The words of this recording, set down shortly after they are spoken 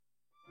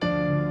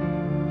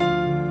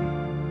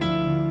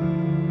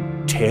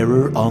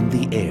Terror on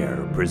the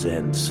Air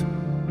presents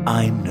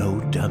I'm No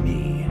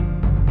Dummy.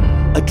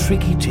 A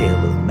tricky tale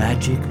of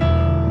magic,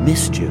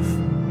 mischief,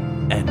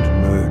 and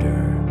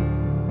murder.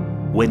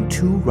 When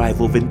two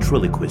rival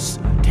ventriloquists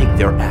take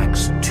their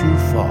acts too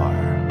far,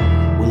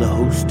 will a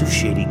host of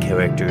shady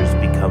characters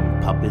become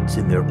puppets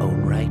in their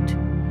own right?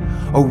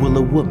 Or will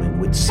a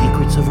woman with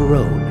secrets of her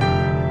own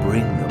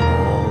bring them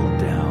all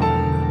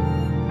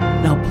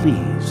down? Now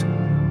please,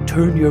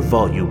 turn your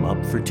volume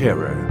up for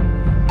terror,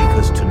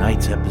 because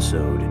tonight's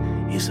episode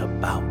is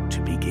about to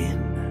begin.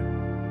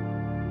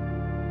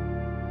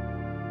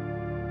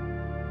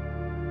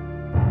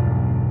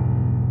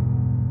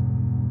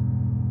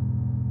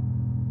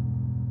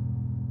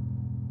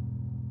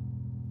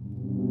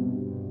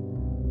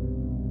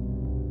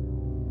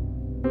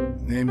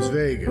 Name's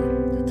Vega,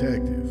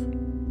 detective.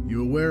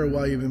 You aware of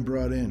why you've been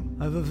brought in?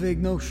 I have a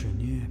vague notion,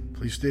 yeah.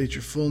 Please state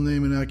your full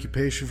name and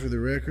occupation for the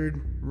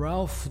record.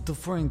 Ralph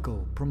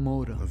DeFranco,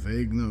 promoter. A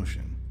vague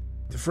notion.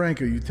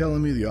 DeFranco, you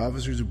telling me the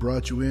officers who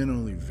brought you in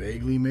only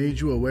vaguely made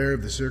you aware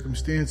of the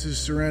circumstances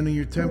surrounding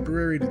your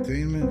temporary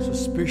detainment?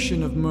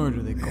 Suspicion of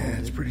murder, they call it.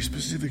 It's pretty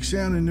specific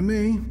sounding to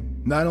me.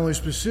 Not only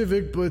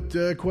specific,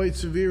 but quite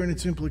severe in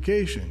its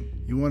implication.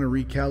 You want to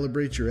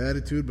recalibrate your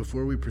attitude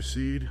before we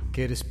proceed?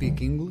 Care to speak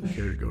English?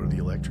 Care to go to the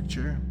electric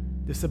chair?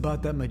 This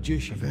about that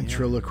magician.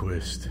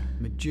 Ventriloquist. Yeah?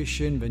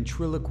 Magician,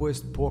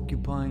 ventriloquist,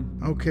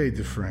 porcupine. Okay,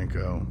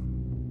 DeFranco.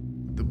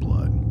 The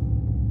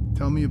blood.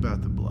 Tell me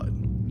about the blood.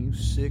 You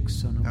sick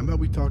son of a... How about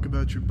we talk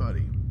about your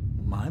buddy?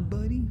 My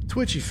buddy?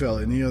 Twitchy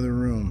fella in the other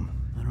room.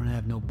 I don't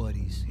have no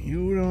buddies.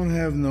 You don't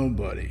have no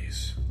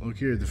buddies. Look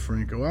here,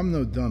 DeFranco, I'm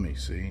no dummy,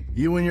 see?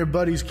 You and your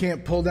buddies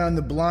can't pull down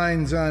the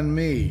blinds on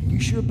me. You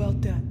sure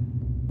about that?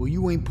 Well,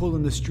 you ain't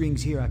pulling the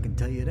strings here, I can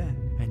tell you that.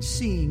 And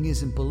seeing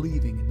isn't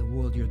believing in the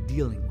world you're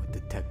dealing with,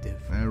 detective.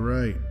 That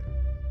right.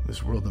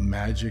 This world of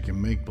magic and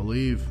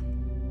make-believe.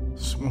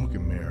 Smoke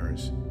and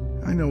mirrors.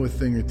 I know a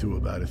thing or two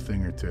about a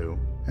thing or two.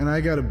 And I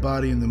got a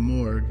body in the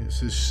morgue that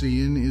says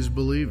seeing is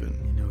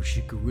believing. You know,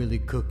 she could really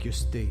cook your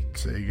steak.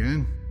 Say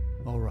again?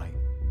 All right.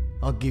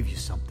 I'll give you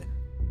something.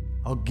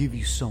 I'll give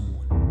you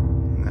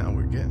someone. Now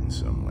we're getting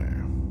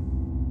somewhere.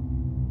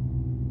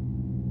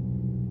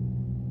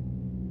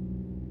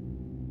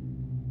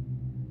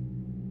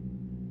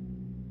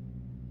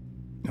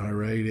 All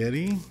right,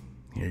 Eddie.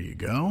 Here you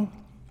go.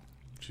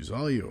 She's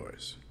all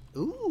yours.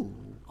 Ooh,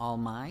 all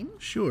mine?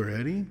 Sure,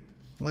 Eddie.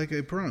 Like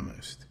I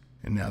promised.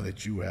 And now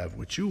that you have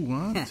what you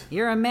want...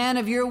 You're a man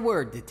of your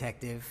word,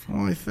 detective.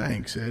 Why,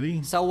 thanks,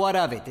 Eddie. So what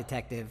of it,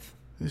 detective?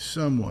 This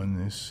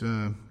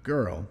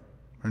girl,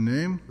 her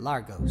name?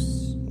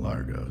 Largos.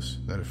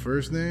 Largos. That a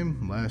first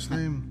name? Last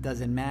name?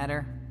 Doesn't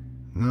matter?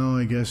 No,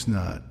 I guess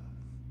not.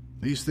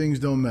 These things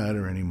don't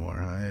matter anymore,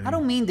 huh, Eddie? I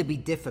don't mean to be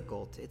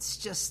difficult. It's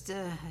just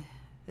a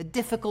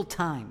difficult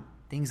time.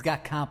 Things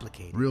got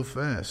complicated. Real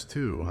fast,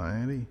 too, huh,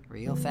 Eddie?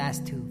 Real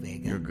fast, too,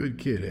 Vega. You're a good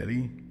kid,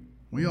 Eddie.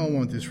 We all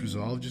want this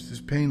resolved just as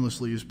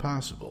painlessly as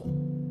possible.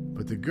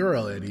 But the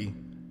girl, Eddie...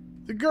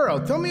 The girl!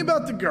 Tell me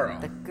about the girl!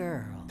 The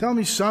girl. Tell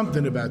me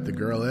something about the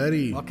girl,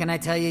 Eddie. What can I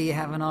tell you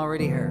haven't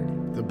already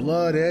heard? The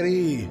blood,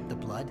 Eddie. The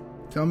blood?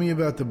 Tell me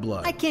about the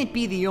blood. I can't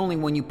be the only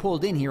one you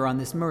pulled in here on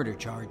this murder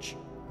charge.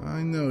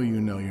 I know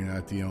you're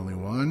not the only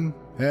one.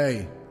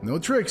 Hey, no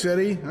tricks,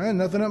 Eddie. I had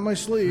nothing up my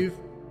sleeve.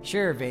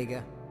 Sure,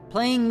 Vega.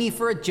 Playing me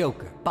for a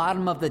joker.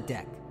 Bottom of the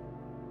deck.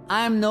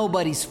 I'm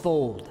nobody's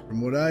fold.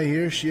 From what I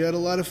hear, she had a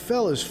lot of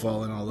fellas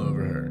falling all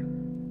over her.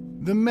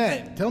 The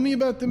Met. Tell me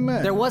about the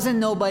Met. There wasn't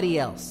nobody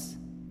else.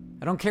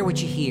 I don't care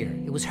what you hear.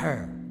 It was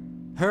her.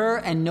 Her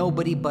and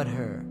nobody but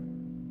her.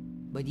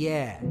 But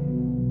yeah,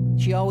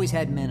 she always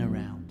had men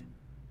around.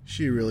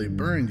 She really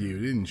burned you,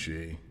 didn't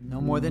she? No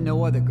more than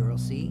no other girl,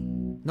 see?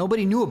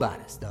 Nobody knew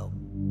about us, though.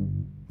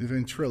 The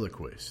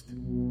ventriloquist.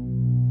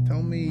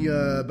 Tell me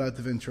about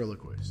the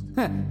ventriloquist.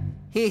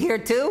 He here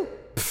too?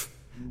 Pfft,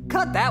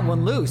 cut that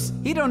one loose.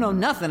 He don't know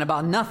nothing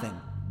about nothing.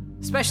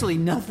 Especially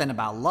nothing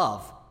about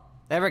love.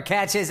 Ever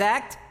catch his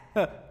act?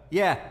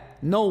 Yeah,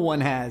 no one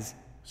has.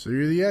 So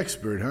you're the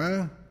expert,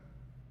 huh?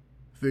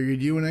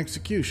 Figured you an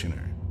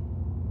executioner.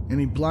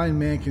 Any blind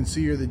man can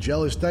see you're the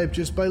jealous type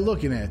just by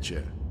looking at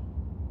you.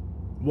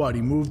 What,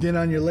 he moved in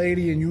on your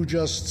lady and you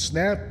just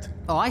snapped?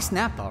 Oh, I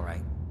snapped all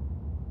right.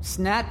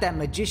 Snapped that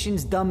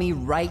magician's dummy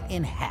right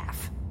in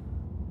half.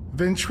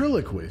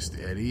 Ventriloquist,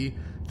 Eddie.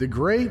 The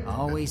great...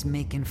 Always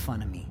making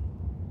fun of me.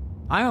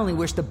 I only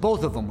wish the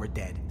both of them were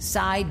dead,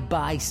 side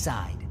by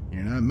side.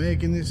 You're not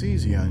making this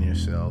easy on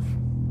yourself.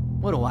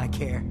 What do I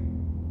care?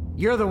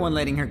 You're the one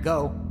letting her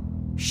go.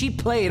 She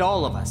played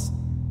all of us.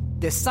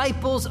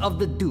 Disciples of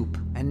the dupe.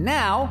 And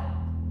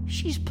now,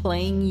 she's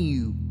playing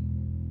you.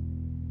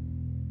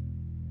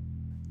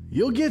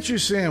 You'll get your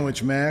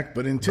sandwich, Mac,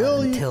 but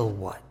until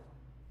what?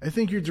 I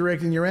think you're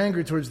directing your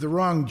anger towards the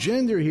wrong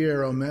gender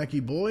here, oh Mackie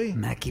boy.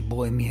 Mackie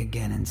boy me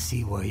again and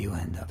see where you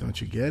end up. Don't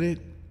you get it?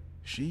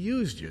 She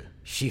used you.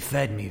 She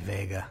fed me,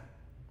 Vega.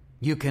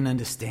 You can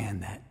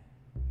understand that.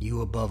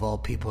 You above all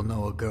people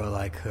know a girl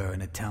like her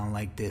in a town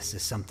like this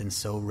is something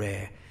so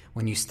rare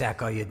when you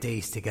stack all your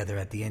days together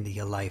at the end of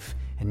your life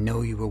and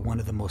know you were one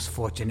of the most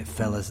fortunate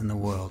fellas in the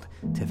world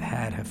to have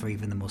had her for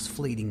even the most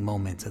fleeting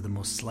moments of the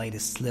most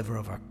slightest sliver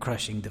of her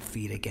crushing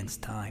defeat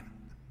against time.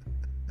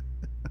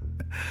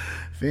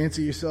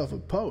 Fancy yourself a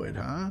poet,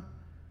 huh?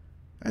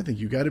 I think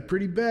you got it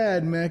pretty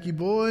bad, Mackie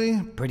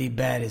boy. Pretty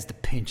bad is the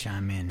pinch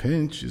I'm in.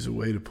 Pinch is a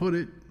way to put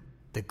it.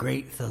 The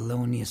great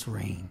Thelonious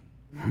Rain.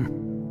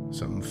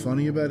 Something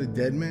funny about a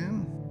dead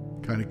man?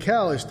 Kind of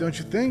callous, don't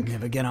you think?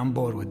 Never get on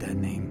board with that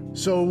name.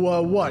 So,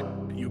 what?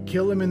 You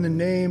kill him in the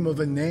name of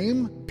a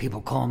name?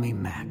 People call me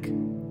Mac.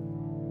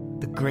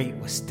 The great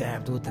was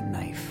stabbed with a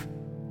knife.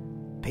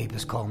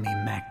 Papers call me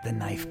Mac the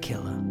Knife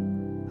Killer.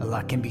 A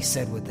lot can be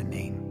said with the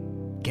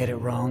name. Get it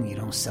wrong, you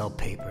don't sell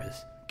papers.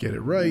 Get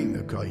it right, and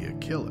they'll call you a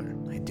killer.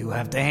 I do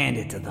have to hand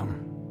it to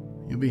them.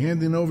 You'll be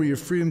handing over your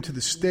freedom to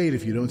the state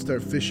if you don't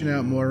start fishing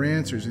out more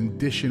answers and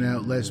dishing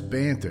out less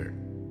banter.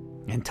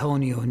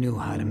 Antonio knew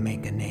how to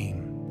make a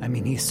name. I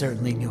mean, he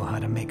certainly knew how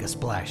to make a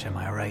splash, am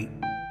I right?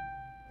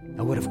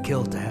 I would have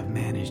killed to have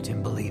managed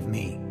him, believe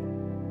me.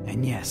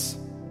 And yes,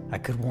 I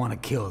could want to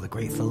kill the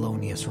great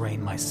Thelonious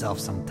Rain myself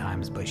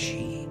sometimes, but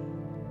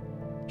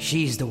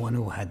she's the one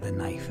who had the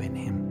knife in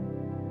him.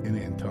 In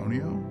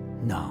Antonio?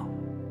 No,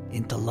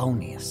 in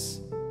Thelonious.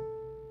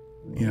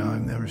 You know,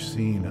 I've never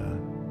seen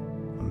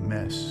a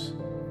mess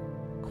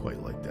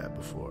quite like that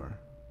before.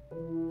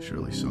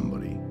 Surely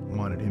somebody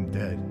wanted him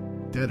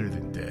dead. Deader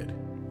than dead.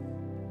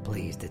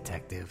 Please,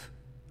 detective.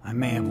 I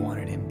may have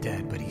wanted him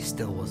dead, but he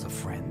still was a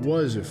friend.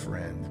 Was a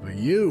friend, but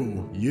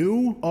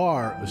you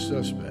are a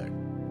suspect.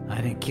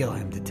 I didn't kill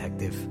him,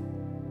 detective.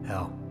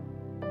 Hell,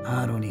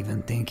 I don't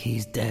even think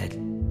he's dead.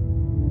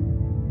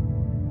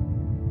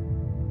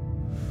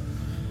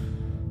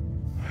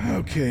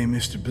 Okay,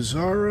 Mr.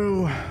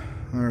 Bizarro.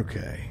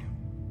 Okay.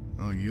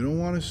 Well, you don't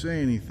want to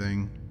say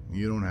anything.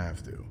 You don't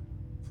have to.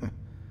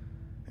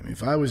 I mean,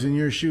 if I was in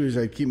your shoes,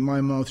 I'd keep my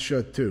mouth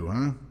shut too,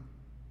 huh?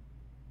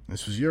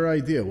 This was your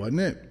idea,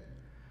 wasn't it?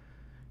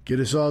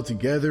 Get us all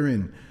together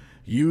and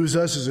use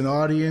us as an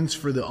audience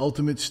for the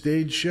ultimate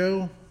stage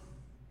show?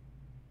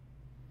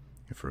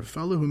 And for a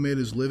fellow who made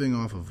his living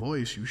off a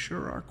voice, you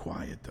sure are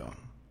quiet, though.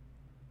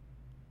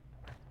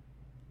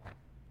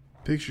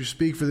 Pictures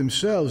speak for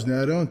themselves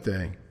now, don't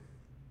they?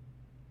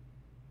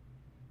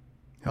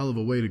 Hell of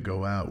a way to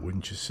go out,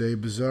 wouldn't you say,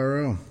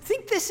 Bizarro?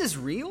 Think this is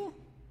real?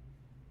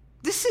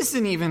 This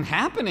isn't even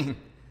happening.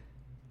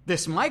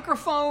 This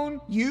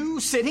microphone, you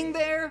sitting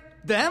there,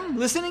 them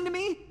listening to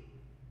me?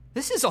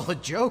 This is all a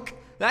joke.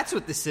 That's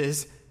what this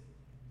is.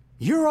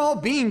 You're all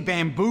being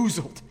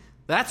bamboozled.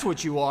 That's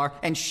what you are.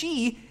 And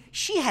she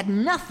had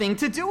nothing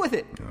to do with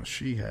it. No,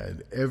 she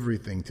had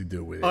everything to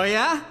do with it. Oh,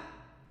 yeah?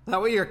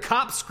 That what your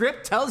cop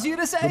script tells you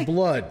to say? The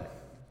blood.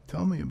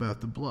 Tell me about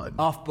the blood.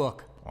 Off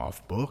book.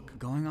 Off book?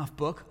 Going off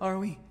book, are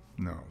we?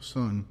 No,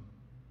 son.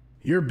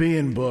 You're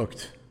being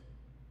booked.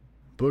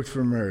 Booked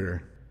for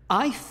murder.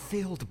 I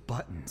filled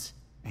buttons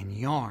and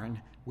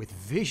yarn with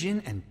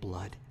vision and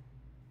blood.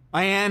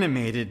 I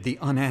animated the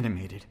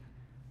unanimated.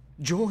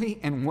 Joy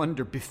and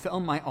wonder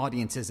befell my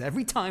audiences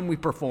every time we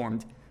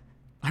performed.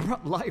 I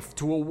brought life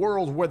to a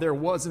world where there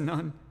was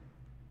none.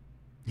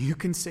 You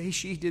can say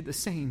she did the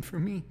same for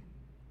me.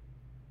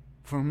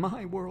 For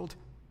my world.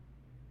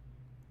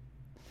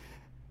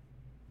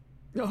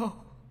 No.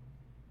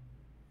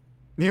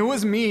 It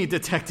was me,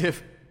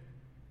 detective.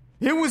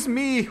 It was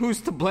me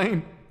who's to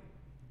blame.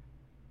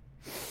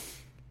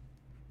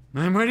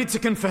 I'm ready to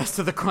confess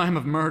to the crime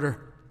of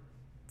murder.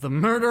 The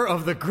murder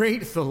of the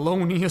great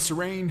Thelonious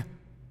Rain.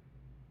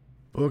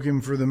 Book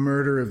him for the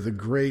murder of the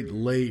great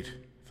late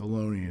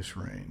Thelonious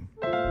Rain.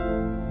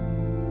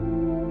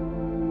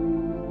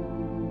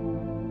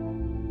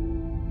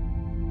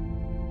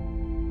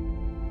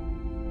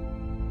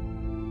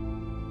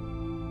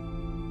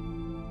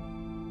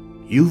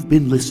 You've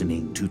been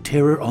listening to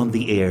Terror on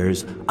the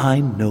Air's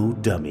I'm No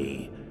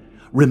Dummy.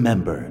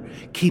 Remember,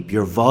 keep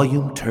your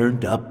volume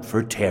turned up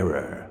for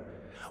terror.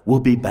 We'll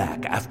be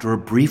back after a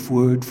brief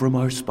word from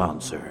our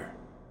sponsor.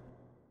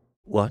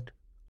 What?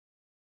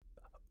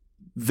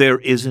 There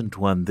isn't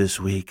one this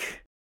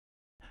week.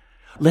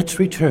 Let's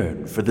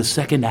return for the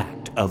second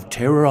act of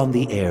Terror on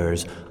the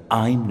Air's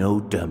I'm No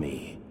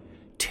Dummy.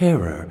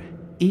 Terror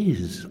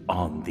is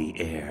on the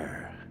air.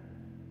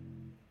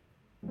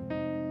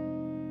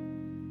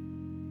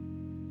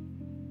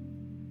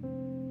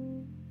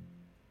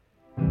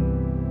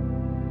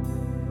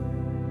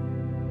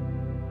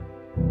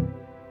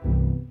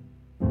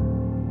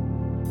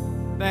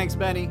 Thanks,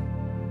 Benny.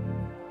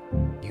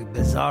 You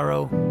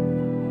Bizarro?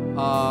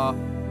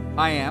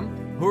 I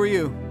am. Who are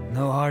you?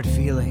 No hard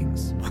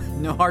feelings.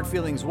 No hard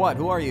feelings what?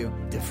 Who are you?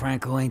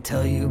 DeFranco ain't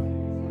tell you?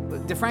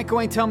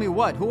 DeFranco ain't tell me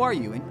what? Who are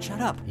you? And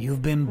shut up.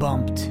 You've been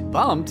bumped.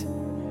 Bumped?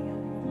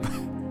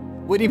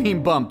 What do you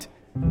mean bumped?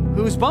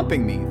 Who's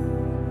bumping me?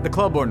 The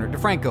club owner,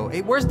 DeFranco.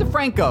 Hey, where's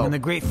DeFranco? When the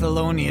great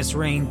Thelonious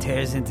Rain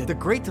tears into... The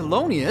great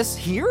Thelonious?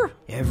 Here?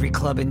 Every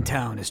club in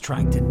town is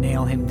trying to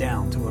nail him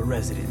down to a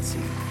residency.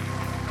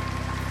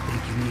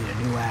 Think you need a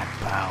new act,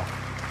 pal.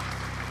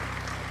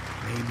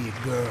 Maybe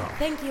a girl.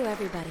 Thank you,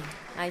 everybody.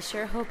 I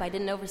sure hope I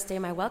didn't overstay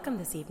my welcome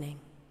this evening.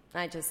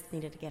 I just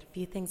needed to get a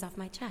few things off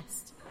my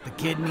chest. The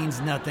kid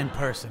means nothing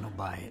personal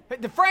by it. Hey,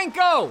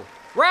 DeFranco!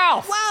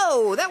 Ralph!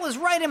 Whoa, that was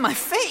right in my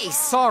face.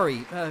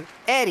 Sorry,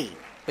 Eddie,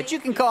 but you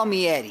can call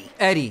me Eddie.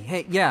 Eddie.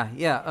 Hey, yeah.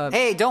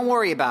 Hey, don't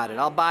worry about it.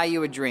 I'll buy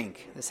you a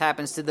drink. This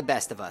happens to the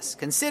best of us.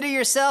 Consider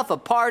yourself a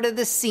part of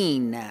the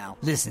scene now.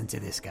 Listen to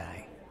this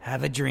guy.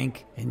 Have a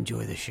drink,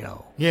 enjoy the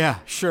show. Yeah,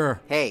 sure.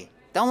 Hey,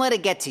 don't let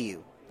it get to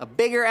you. A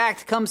bigger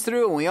act comes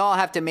through and we all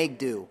have to make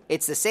do.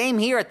 It's the same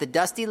here at the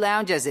Dusty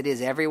Lounge as it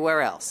is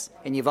everywhere else.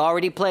 And you've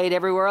already played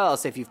everywhere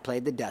else if you've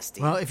played the Dusty.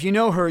 Well, if you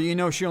know her, you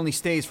know she only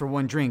stays for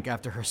one drink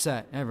after her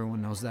set.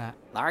 Everyone knows that.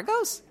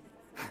 Largos?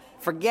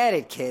 Forget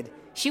it, kid.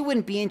 She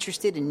wouldn't be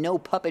interested in no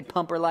puppet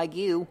pumper like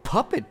you.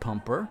 Puppet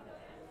pumper?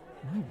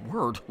 My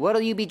word. What'll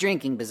you be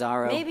drinking,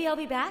 Bizarro? Maybe I'll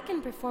be back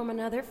and perform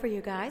another for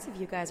you guys if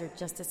you guys are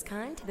just as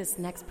kind to this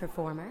next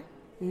performer,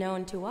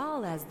 known to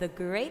all as the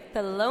Great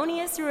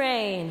Thelonious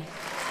Rain.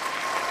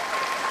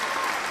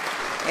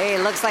 Hey,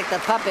 looks like the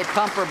puppet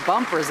pumper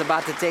bumper's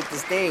about to take the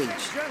stage.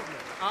 Gentlemen,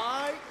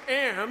 I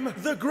am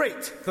the Great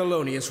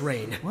Thelonious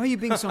Rain. Why are you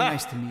being so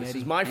nice to me, This Eddie?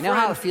 is my I friend. know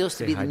how it feels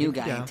to be the Hi, new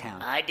Dickie guy in Dow.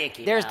 town. Hi,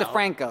 Dickie. There's Dow.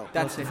 DeFranco.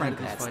 That's DeFranco.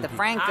 That's fine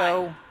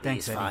DeFranco.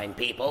 Thanks, These Eddie. fine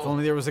people. If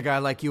only there was a guy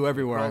like you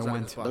everywhere I Girls are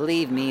went. fun.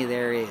 Believe me,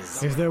 there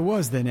is. If there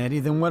was then, Eddie,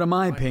 then what am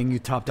I paying you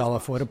top dollar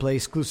for to play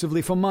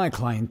exclusively for my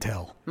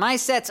clientele? My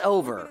set's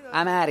over.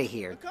 I'm out of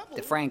here.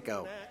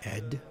 DeFranco.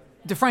 Ed?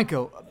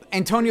 DeFranco,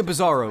 Antonio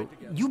Bizarro,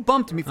 you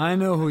bumped me. I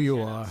know who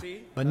you are,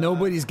 but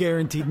nobody's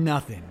guaranteed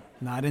nothing.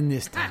 Not in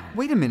this town.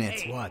 Wait a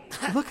minute. What?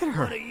 Look at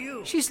her. What are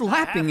you? She's A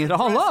lapping it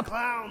all half-dressed up.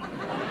 Clown?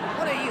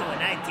 What are you, a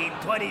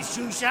 1920s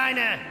shoe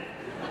shiner?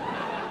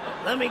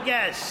 Let me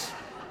guess.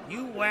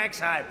 You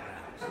wax eyebrows.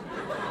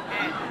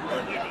 And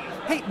look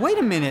at these. Hey, wait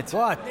a minute.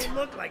 What? They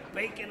look like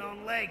bacon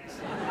on legs.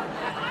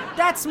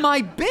 That's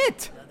my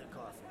bit. Another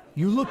coffee.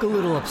 You look a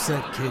little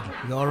upset, kid.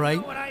 You all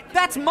right? What I do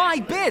That's when my I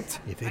do bit. this?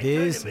 If I it turn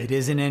is, him it into-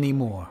 isn't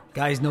anymore.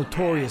 Guy's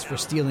notorious for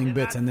stealing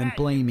bits and then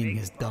blaming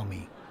his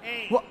dummy.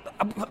 Hey, Well,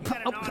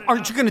 gotta know how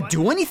aren't you going to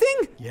do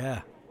anything?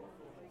 Yeah.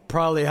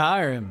 Probably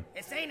hire him.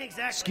 this ain't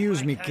exactly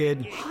Excuse my me, kind kid.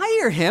 of gig.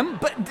 Hire him?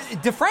 But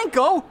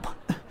DeFranco,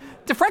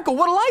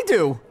 what'll I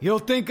do? You'll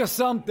think of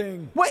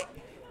something. Wait.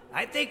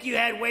 I think you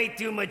had way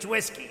too much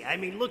whiskey. I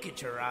mean, look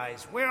at your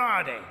eyes. Where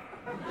are they?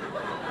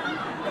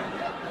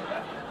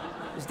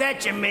 Is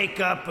that your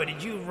makeup, or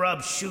did you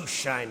rub shoe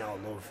shine all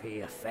over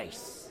your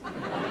face?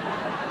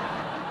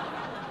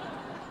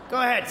 Go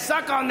ahead,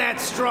 suck on that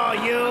straw,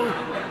 you.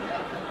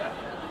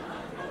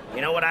 You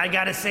know what I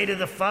gotta say to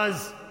the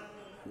fuzz?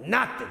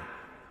 Nothing.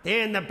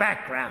 They're in the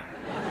background.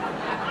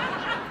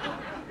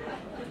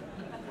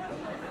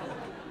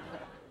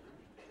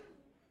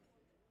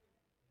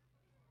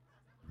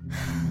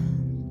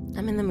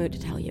 I'm in the mood to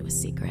tell you a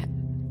secret.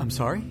 I'm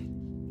sorry?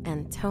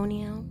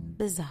 Antonio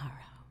Bizarro.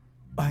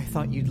 I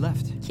thought you'd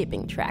left.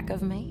 Keeping track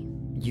of me?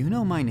 You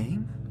know my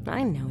name?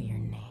 I know your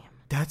name.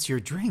 That's your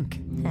drink.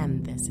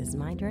 And this is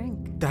my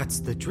drink. That's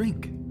the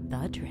drink.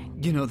 The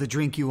drink. You know, the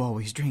drink you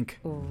always drink.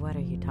 What are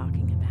you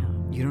talking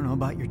about? You don't know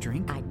about your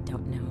drink? I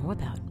don't know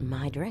about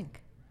my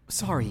drink.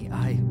 Sorry,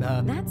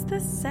 That's the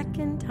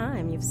second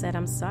time you've said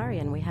I'm sorry,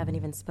 and we haven't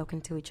even spoken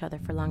to each other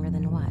for longer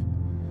than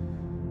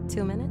what?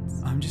 2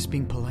 minutes? I'm just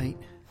being polite.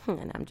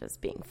 And I'm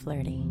just being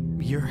flirty.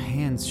 Your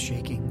hand's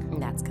shaking.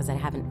 That's because I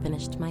haven't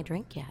finished my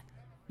drink yet.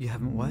 You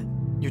haven't what?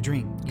 Your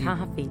drink.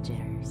 Coffee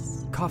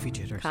jitters. Coffee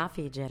jitters.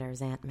 Coffee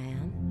jitters,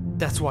 Ant-Man.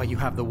 That's why you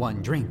have the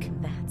one drink.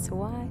 That's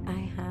why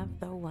I have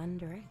the one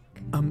drink.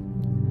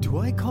 Do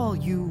I call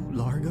you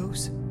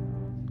Largos?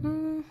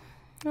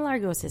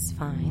 Largos is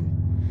fine.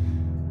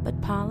 But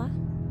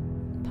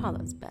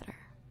Paula's better.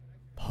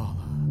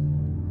 Paula.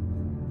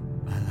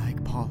 I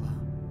like Paula.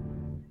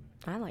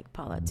 I like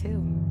Paula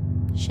too.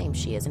 Shame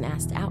she isn't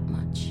asked out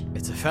much.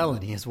 It's a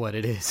felony is what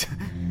it is.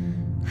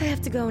 I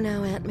have to go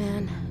now,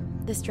 Ant-Man.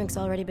 This drink's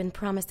already been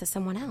promised to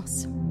someone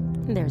else.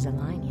 There's a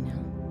line, you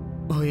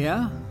know. Oh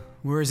yeah?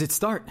 Where does it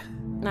start?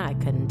 I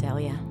couldn't tell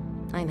you.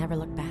 I never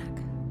look back.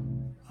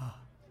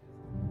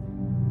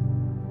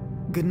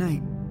 Good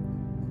night,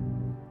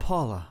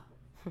 Paula.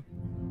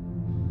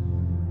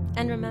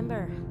 And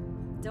remember,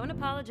 don't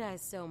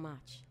apologize so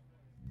much.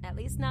 At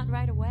least not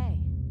right away.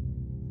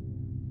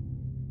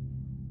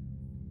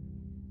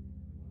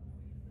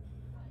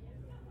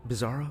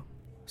 Bizarro,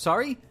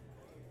 Sorry?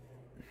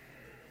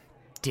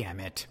 Damn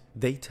it.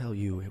 they tell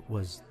you it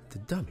was the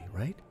dummy,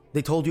 right?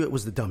 They told you it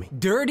was the dummy.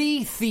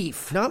 Dirty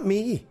thief. Not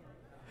me.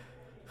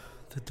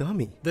 The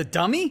dummy. The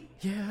dummy?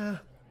 Yeah.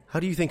 How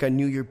do you think I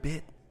knew your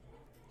bit?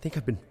 Think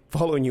I've been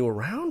following you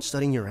around,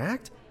 studying your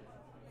act?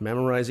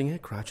 Memorizing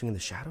it, crouching in the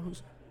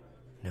shadows?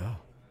 No.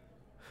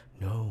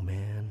 No,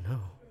 man, no.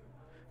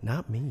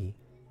 Not me.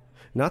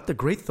 Not the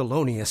Great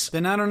Thelonious.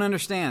 Then I don't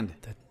understand.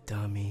 The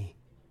dummy.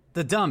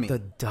 The dummy. The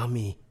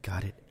dummy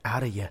got it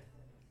out of you.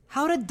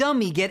 How did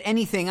dummy get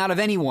anything out of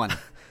anyone?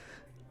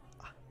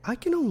 I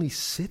can only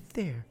sit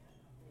there.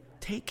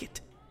 Take it.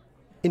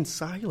 In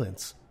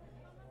silence.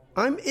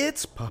 I'm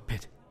its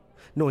puppet,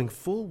 knowing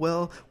full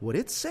well what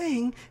it's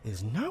saying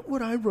is not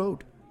what I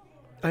wrote.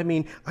 I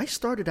mean, I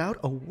started out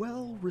a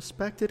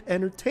well-respected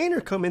entertainer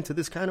come into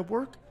this kind of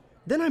work.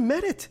 Then I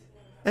met it.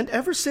 And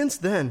ever since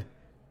then...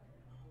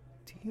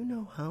 Do you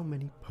know how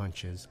many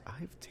punches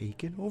I've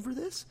taken over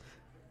this?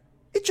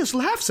 It just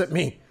laughs at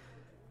me,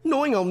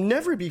 knowing I'll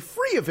never be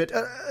free of it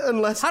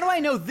unless... How do I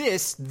know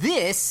this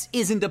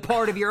isn't a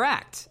part of your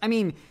act? I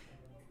mean,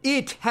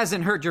 it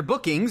hasn't hurt your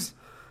bookings.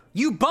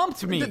 You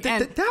bumped me,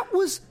 That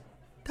was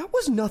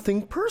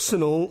nothing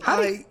personal.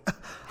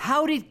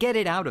 How'd it get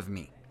it out of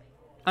me?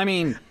 I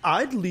mean...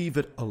 I'd leave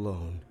it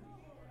alone.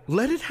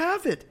 Let it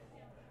have it.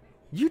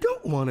 You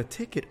don't want to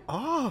tick it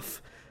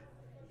off.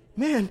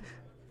 Man,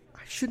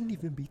 I shouldn't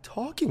even be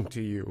talking to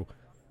you.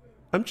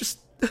 I'm just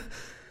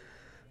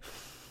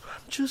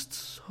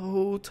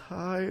so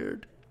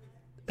tired.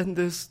 And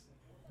this...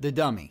 The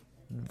dummy.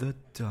 The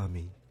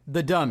dummy.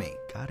 The dummy.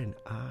 Got an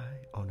eye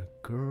on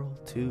a girl,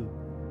 too.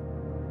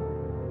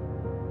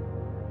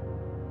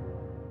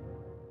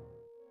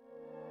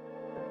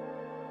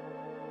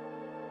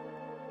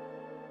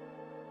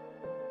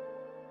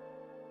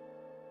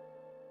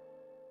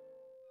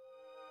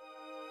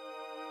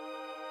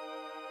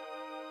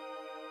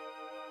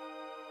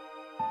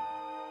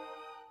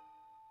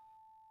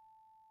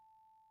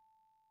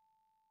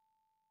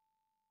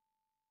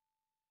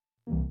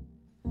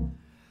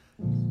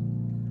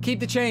 Keep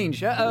the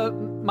change.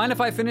 Mind if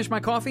I finish my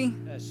coffee?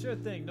 Yeah, sure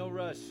thing, no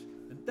rush.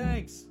 And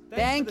thanks.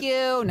 Thank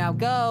you. Now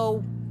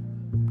go.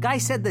 Guy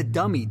said the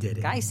dummy did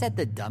it. Guy said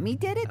the dummy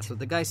did it? That's what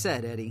the guy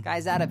said, Eddie.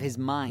 Guy's out of his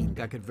mind.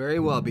 Guy could very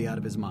well be out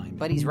of his mind.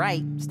 But he's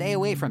right. Stay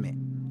away from it.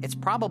 It's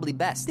probably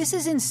best. This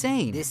is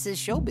insane. This is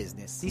show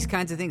business. These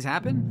kinds of things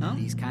happen? Huh?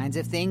 These kinds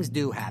of things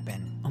do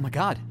happen. Oh my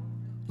God.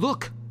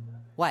 Look.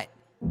 What?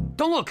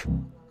 Don't look.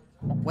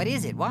 What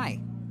is it? Why?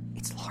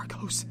 It's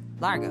Largos.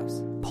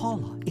 Largos.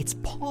 Paula. It's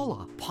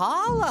Paula.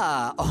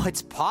 Paula. Oh,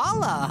 it's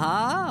Paula,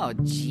 huh? Oh,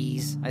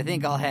 jeez. I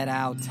think I'll head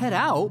out. Head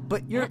out?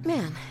 But you're...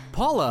 Batman.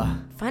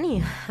 Paula.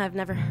 Funny, I've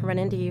never run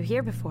into you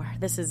here before.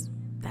 This is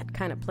that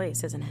kind of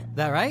place, isn't it?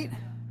 That right?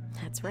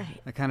 That's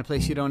right. The kind of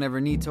place you don't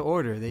ever need to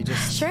order. They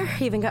just... Sure,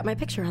 even got my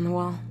picture on the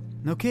wall.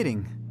 No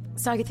kidding.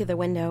 Saw you through the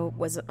window,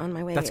 was on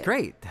my way... That's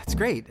great. That's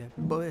great.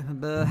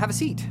 Have a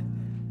seat.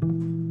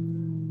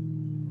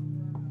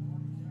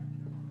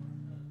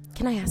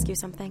 Can I ask you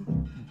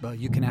something? Well,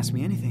 you can ask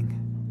me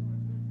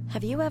anything.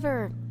 Have you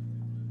ever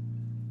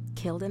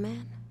killed a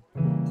man?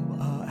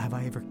 Have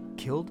I ever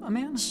killed a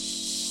man?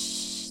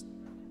 Shh.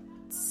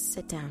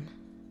 Sit down.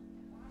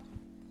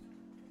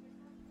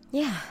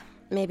 Yeah,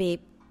 maybe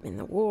in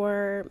the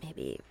war,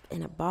 maybe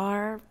in a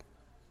bar.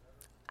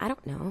 I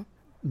don't know.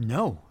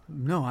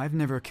 No, I've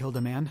never killed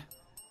a man.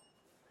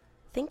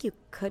 Think you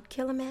could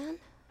kill a man?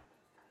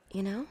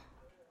 You know?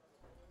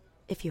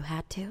 If you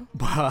had to?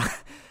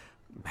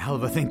 Hell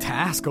of a thing to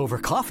ask over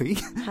coffee.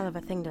 Hell of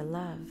a thing to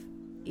love.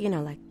 You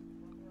know, like,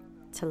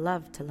 to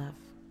love.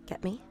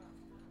 Get me?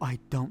 I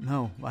don't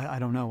know. I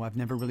don't know. I've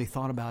never really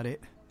thought about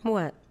it.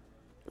 What?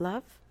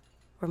 Love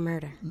or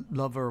murder?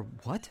 Love or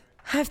what?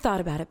 I've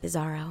thought about it,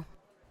 Bizarro.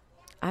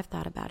 I've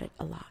thought about it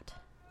a lot.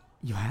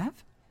 You have?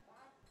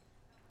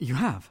 You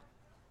have?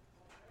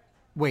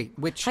 Wait,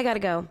 which... I gotta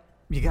go.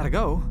 You gotta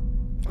go?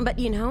 But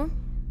you know,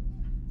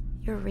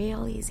 you're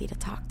real easy to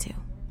talk to.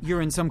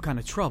 You're in some kind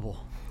of trouble.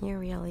 You're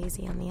real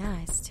easy on the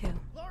eyes, too.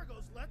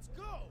 Largos, let's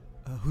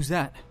go. Who's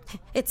that?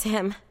 It's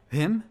him.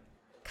 Him?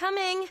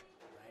 Coming.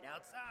 Right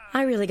outside.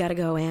 I really gotta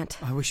go, Aunt.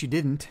 I wish you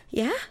didn't.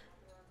 Yeah?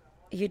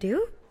 You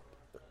do?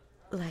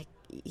 Like,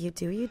 you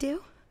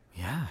do?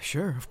 Yeah,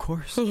 sure, of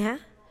course. Yeah?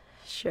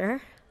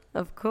 Sure.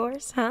 Of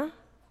course, huh?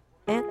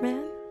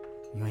 Ant-Man?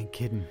 You ain't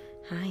kidding.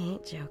 I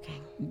ain't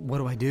joking. What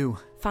do I do?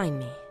 Find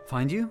me.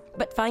 Find you?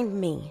 But find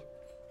me.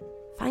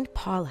 Find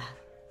Paula.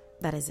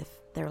 That is, if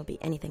there will be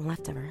anything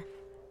left of her.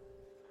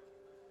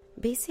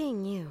 Be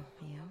seeing you.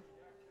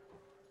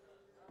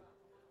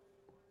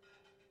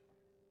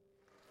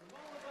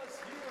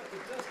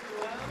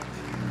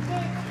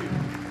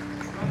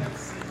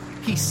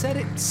 He said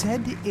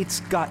it's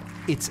got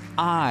its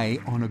eye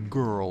on a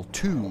girl,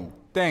 too.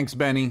 Thanks,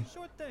 Benny.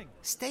 Sure thing.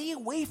 Stay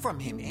away from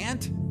him,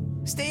 Ant.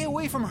 Stay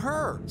away from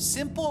her.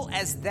 Simple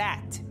as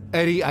that.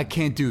 Eddie, I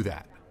can't do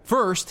that.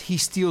 First, he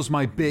steals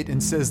my bit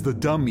and says the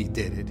dummy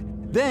did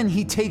it. Then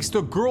he takes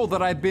the girl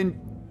that I've been...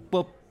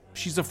 Well,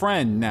 she's a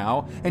friend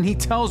now, and he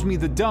tells me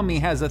the dummy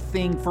has a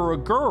thing for a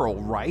girl,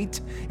 right?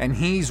 And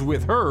he's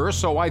with her,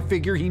 so I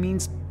figure he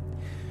means...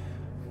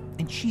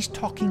 And she's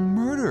talking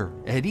murder,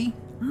 Eddie.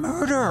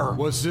 Murder!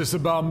 What's this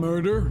about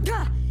murder?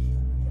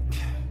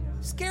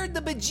 Scared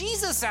the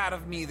bejesus out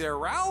of me there,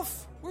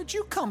 Ralph. Where'd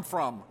you come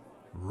from?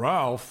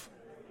 Ralph?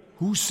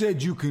 Who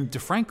said you can...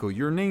 DeFranco,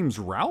 your name's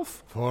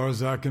Ralph? Far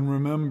as I can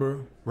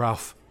remember.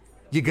 Ralph,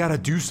 you gotta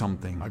do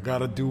something. I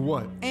gotta do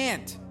what?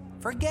 Ant,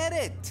 forget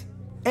it.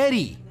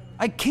 Eddie,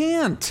 I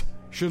can't.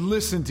 Should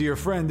listen to your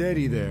friend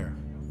Eddie there.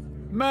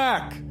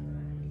 Mac!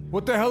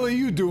 What the hell are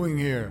you doing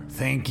here?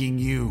 Thanking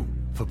you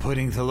for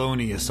putting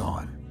Thelonious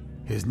on.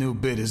 His new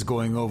bit is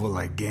going over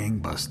like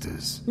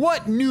gangbusters.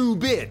 What new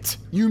bit?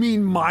 You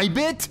mean my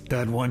bit?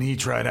 That one he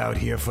tried out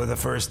here for the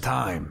first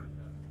time.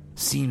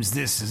 Seems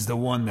this is the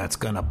one that's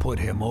gonna put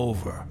him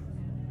over.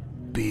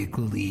 Big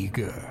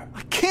leaguer.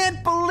 I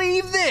can't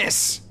believe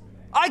this!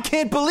 I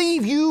can't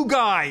believe you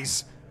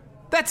guys!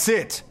 That's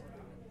it.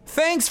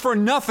 Thanks for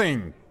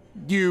nothing,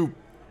 you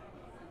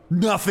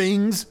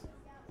nothings.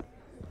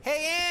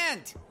 Hey,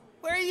 Ant!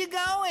 Where are you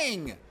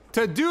going?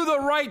 To do the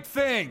right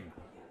thing.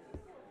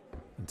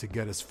 And to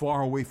get as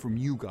far away from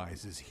you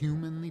guys as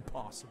humanly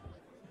possible.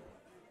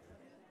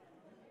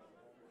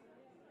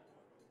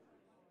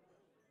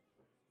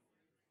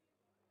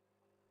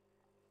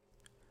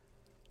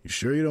 You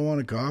sure you don't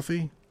want a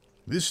coffee?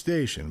 This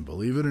station,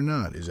 believe it or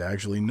not, is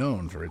actually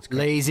known for its...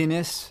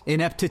 Laziness?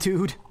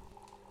 Ineptitude?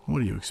 What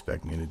do you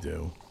expect me to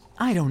do?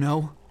 I don't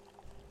know.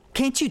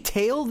 Can't you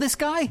tail this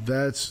guy?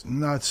 That's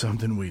not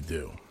something we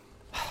do.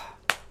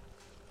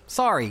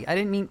 Sorry, I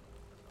didn't mean...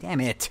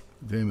 Damn it.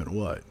 Damn it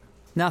what?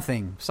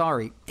 Nothing.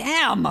 Sorry.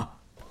 Damn!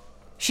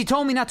 She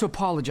told me not to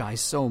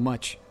apologize so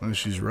much. Well,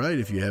 she's right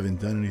if you haven't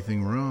done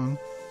anything wrong.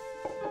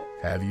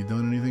 Have you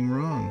done anything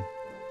wrong?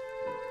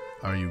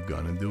 Are you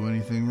gonna do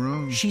anything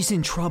wrong? She's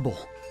in trouble.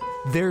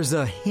 There's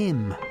a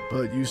him.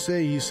 But you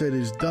say he said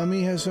his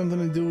dummy has something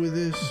to do with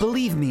this?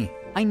 Believe me,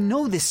 I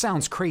know this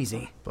sounds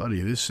crazy.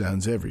 Buddy, this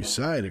sounds every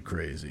side of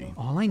crazy.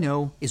 All I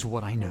know is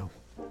what I know.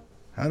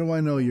 How do I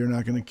know you're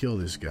not gonna kill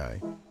this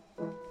guy?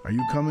 Are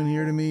you coming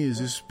here to me? Is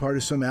this part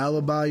of some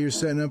alibi you're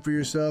setting up for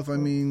yourself? I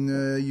mean,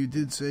 you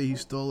did say he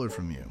stole her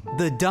from you.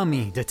 The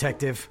dummy,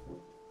 Detective.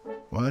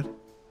 What?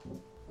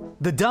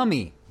 The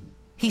dummy.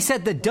 He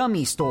said the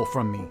dummy stole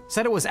from me.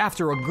 Said it was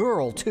after a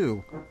girl,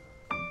 too.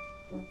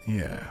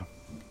 Yeah.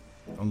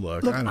 Oh,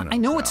 look, Look, I don't know. I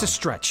know it's a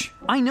stretch.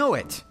 I know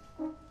it.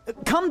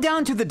 Come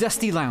down to the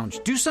Dusty Lounge.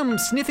 Do some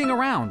sniffing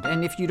around.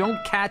 And if you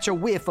don't catch a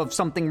whiff of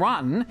something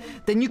rotten,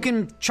 then you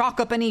can chalk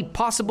up any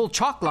possible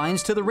chalk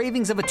lines to the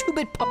ravings of a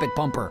two-bit puppet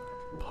pumper.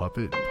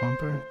 Puppet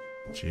pumper?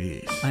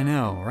 Jeez. I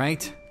know,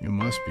 right? You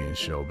must be in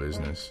show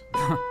business.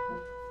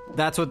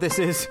 That's what this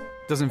is?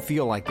 Doesn't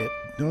feel like it.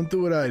 Don't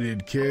do what I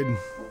did, kid.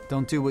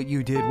 Don't do what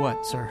you did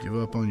what, sir? Give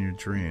up on your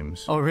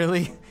dreams. Oh,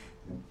 really?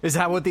 Is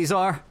that what these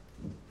are?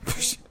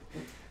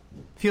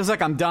 Feels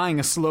like I'm dying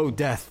a slow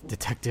death,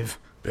 Detective.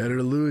 Better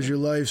to lose your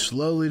life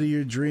slowly to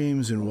your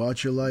dreams and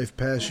watch your life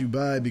pass you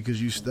by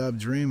because you stopped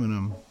dreaming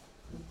them.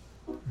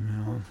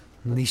 No,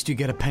 at least you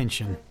get a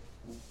pension.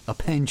 A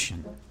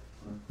pension.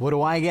 What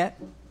do I get?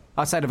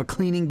 Outside of a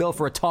cleaning bill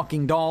for a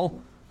talking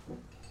doll?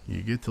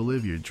 You get to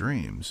live your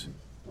dreams.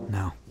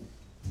 No.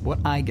 What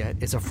I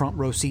get is a front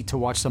row seat to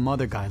watch some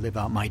other guy live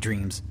out my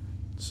dreams.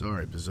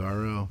 Sorry,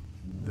 Bizarro.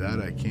 That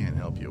I can't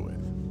help you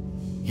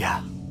with.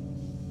 Yeah.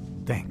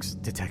 Thanks,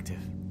 Detective.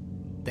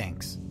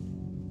 Thanks.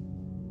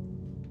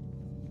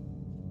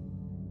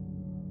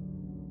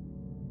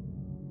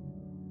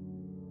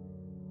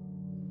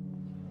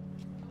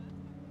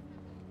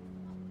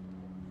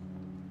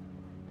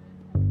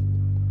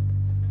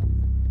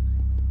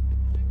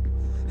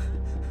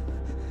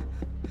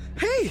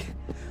 Hey!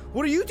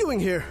 What are you doing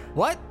here?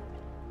 What?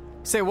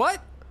 Say what?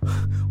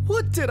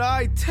 What did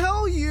I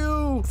tell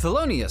you?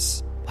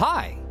 Thelonious.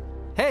 Hi.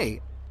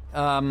 Hey,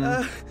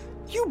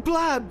 You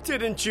blabbed,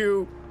 didn't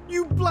you?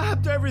 You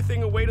blabbed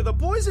everything away to the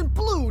boys in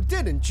blue,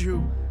 didn't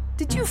you?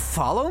 Did you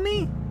follow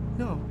me?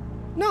 No.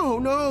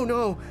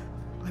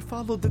 I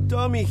followed the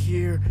dummy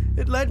here.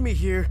 It led me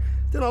here.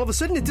 Then all of a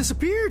sudden it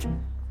disappeared.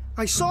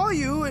 I saw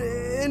you,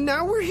 and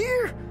now we're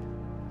here.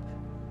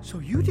 So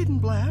you didn't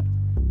blab?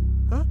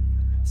 Huh?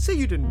 Say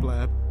you didn't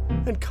blab.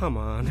 And come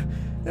on.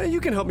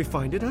 You can help me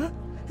find it, huh?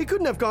 It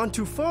couldn't have gone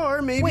too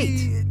far, maybe...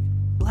 Wait.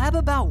 Blab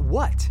about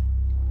what?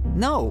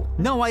 No,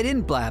 I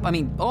didn't blab. I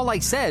mean, all I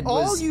said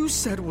was... All you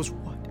said was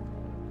what?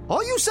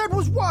 All you said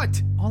was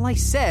what? All I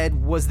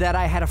said was that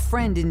I had a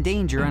friend in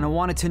danger and I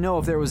wanted to know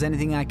if there was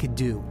anything I could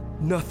do.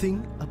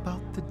 Nothing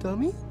about the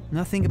dummy?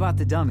 Nothing about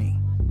the dummy.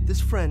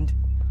 This friend,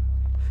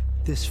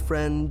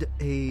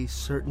 a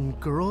certain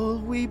girl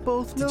we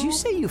both know? Did you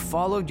say you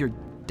followed your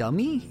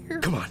dummy here?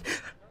 Come on.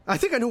 I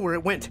think I know where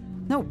it went.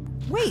 No,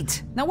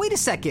 wait. Now wait a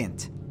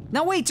second.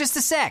 Now wait just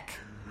a sec.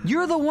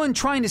 You're the one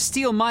trying to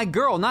steal my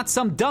girl, not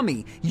some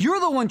dummy. You're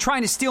the one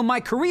trying to steal my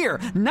career,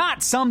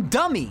 not some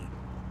dummy.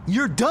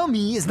 Your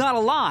dummy is not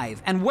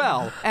alive and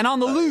well and on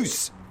the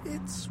loose.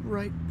 It's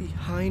right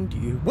behind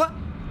you. What?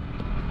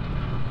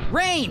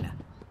 Rain!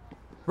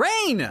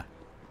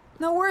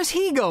 Now where's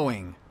he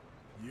going?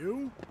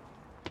 You?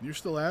 You're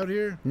still out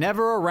here?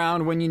 Never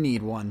around when you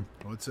need one.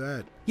 What's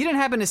that? You didn't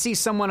happen to see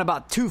someone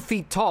about 2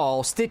 feet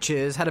tall,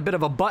 stitches, had a bit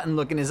of a button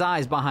look in his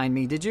eyes behind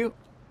me, did you?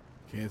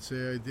 Can't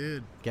say I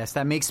did. Guess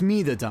that makes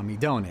me the dummy,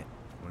 don't it?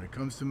 When it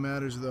comes to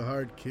matters of the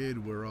heart,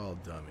 kid, we're all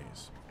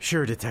dummies.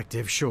 Sure,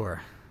 Detective,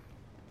 sure.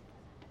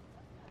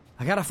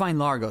 I gotta find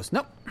Largos.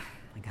 Nope.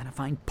 I gotta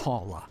find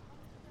Paula.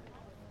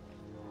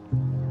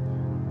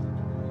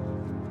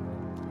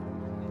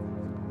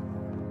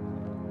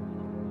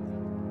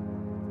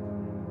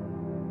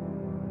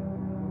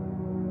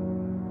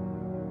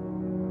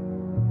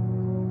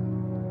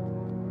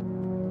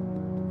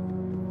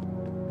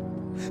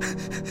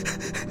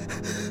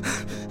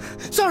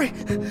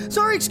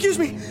 Sorry, excuse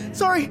me.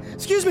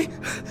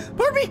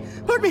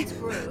 Pardon me.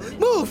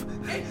 Move.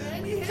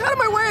 Out of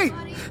my way.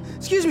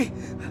 Excuse me.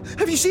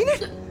 Have you seen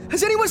it?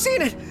 Has anyone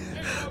seen it?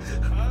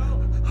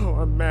 Oh,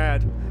 I'm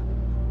mad.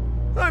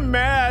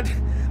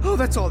 Oh,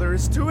 that's all there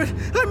is to it.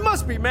 I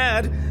must be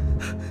mad.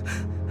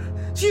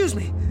 Excuse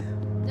me.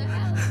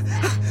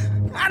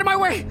 Out of my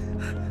way.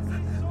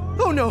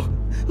 Oh no,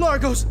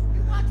 Largos.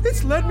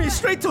 It's led me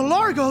straight to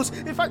Largos.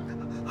 If I...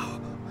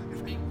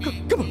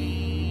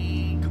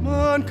 Come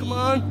on.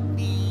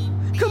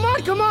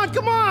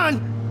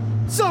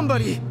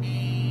 Somebody,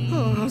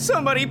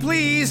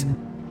 please.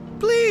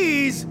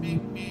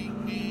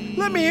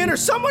 Let me in or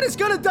someone is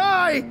gonna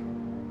die.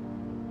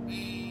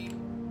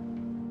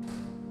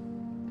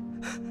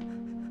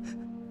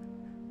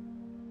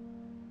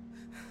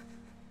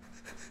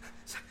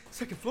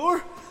 Second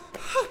floor.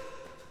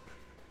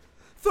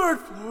 Third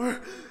floor.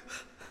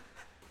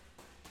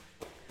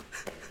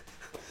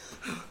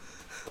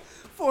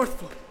 Fourth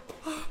floor.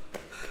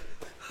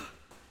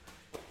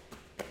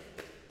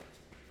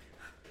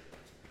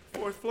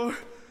 Fourth floor.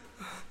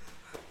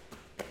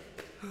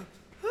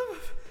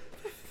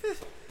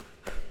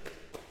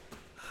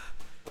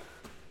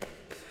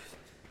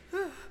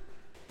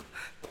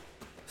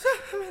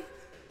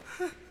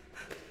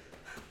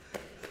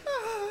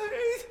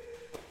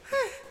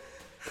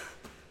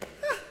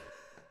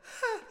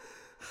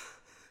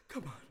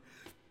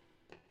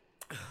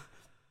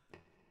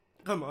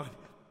 Come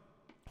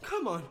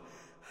on.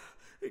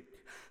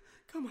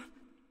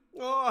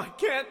 Oh, I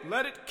can't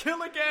let it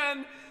kill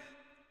again.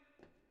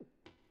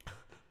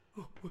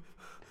 Oh,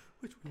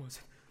 which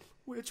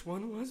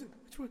one was it?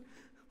 Which one?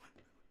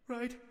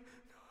 Right,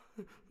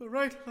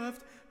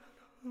 left.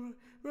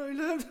 Right,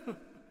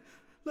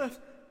 left.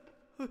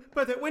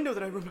 By that window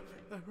that I remember.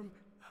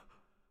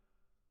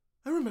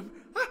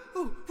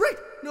 Oh, right.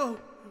 No.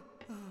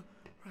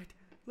 Right,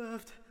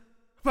 left.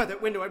 By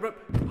that window I remember.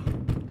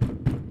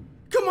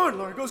 Come on,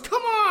 Largos,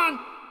 come on!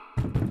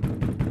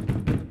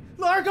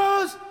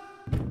 Largos!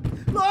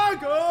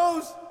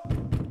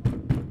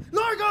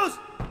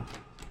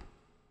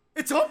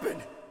 It's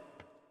open!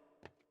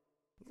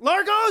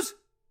 Largos!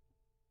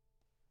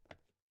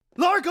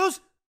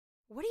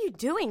 What are you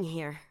doing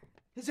here?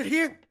 Is it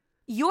here?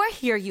 You're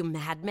here, you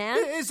madman.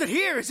 Is it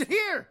here?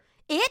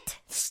 It?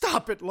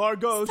 Stop it,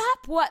 Largos.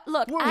 Stop what?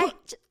 Look,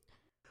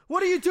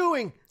 What are you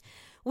doing?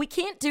 We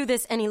can't do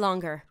this any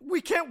longer. We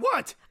can't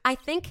what? I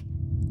think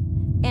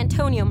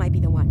Antonio might be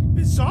the one.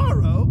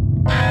 Bizarro?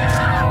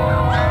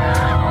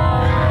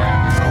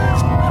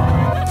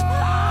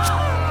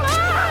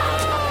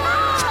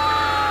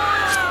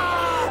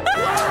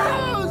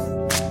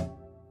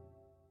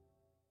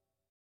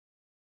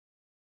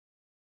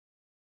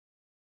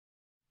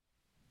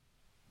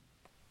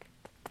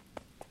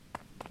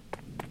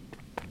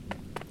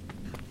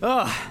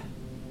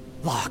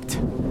 Locked.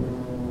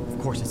 Of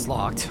course it's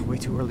locked. Way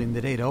too early in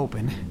the day to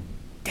open.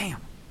 Damn.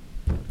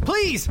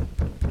 Please!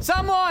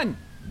 Someone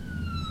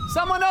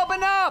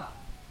open up!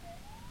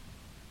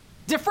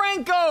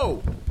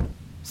 DeFranco!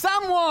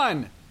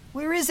 Someone!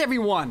 Where is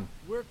everyone?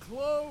 We're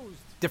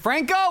closed.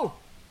 DeFranco?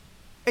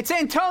 It's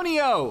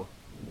Antonio!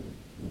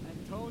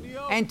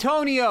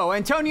 Antonio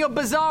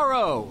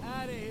Bizarro!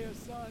 Out of here,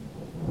 son.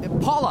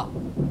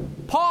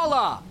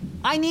 Paula!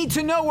 I need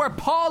to know where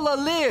Paula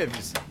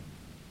lives!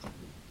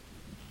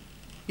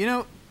 You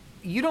know,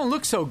 you don't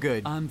look so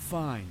good. I'm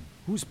fine.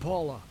 Who's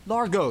Paula?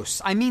 Largos.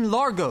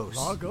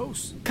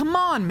 Largos? Come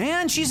on,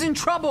 man. She's in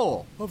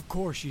trouble. Of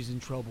course she's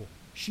in trouble.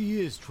 She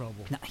is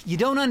trouble. Now, you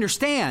don't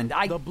understand.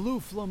 The Blue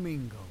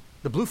Flamingo.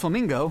 The Blue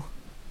Flamingo?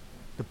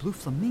 The Blue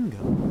Flamingo?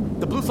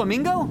 The Blue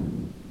Flamingo?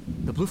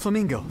 The Blue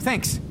Flamingo.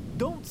 Thanks.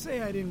 Don't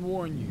say I didn't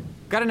warn you.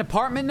 Got an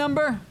apartment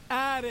number?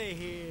 Out of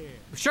here.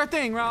 Sure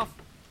thing, Ralph.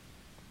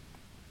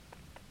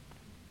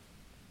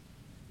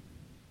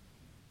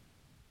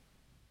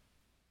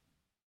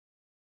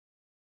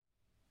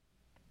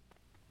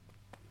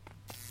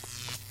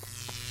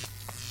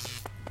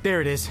 There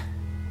it is.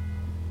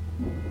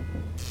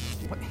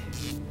 What?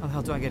 How the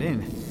hell do I get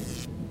in?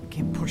 I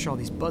can't push all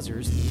these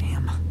buzzers.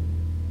 Damn.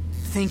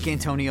 Think,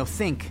 Antonio,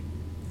 think.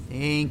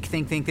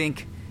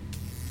 Think.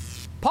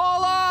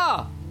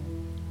 Paula!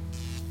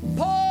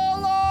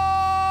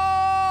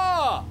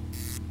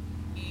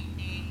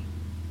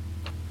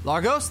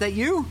 Largos, that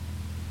you?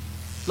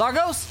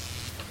 Largos?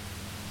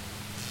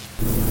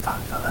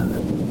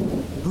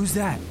 Who's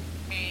that?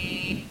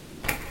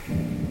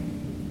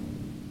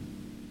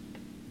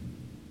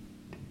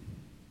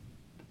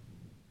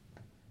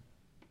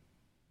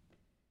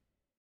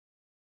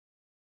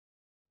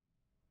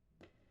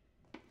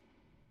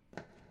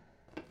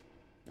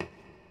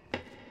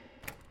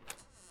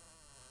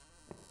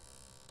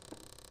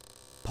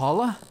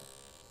 Paula?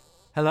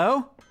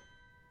 Hello?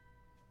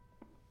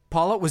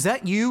 Paula, was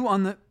that you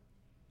on the...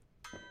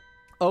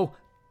 Oh,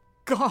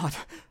 God.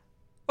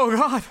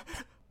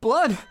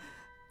 Blood.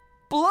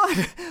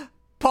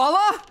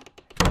 Paula?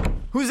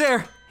 Who's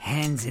there?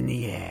 Hands in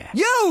the air.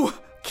 You!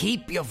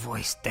 Keep your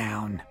voice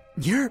down.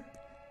 You're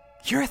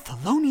You're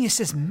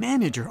Thelonious'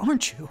 manager,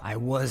 aren't you? I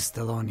was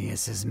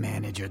Thelonious'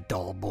 manager,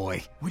 doll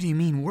boy. What do you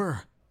mean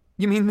were?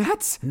 You mean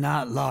that's...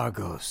 Not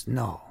Largos,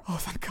 no. Oh,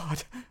 thank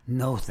God.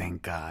 No,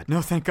 thank God.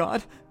 No, thank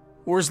God.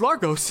 Where's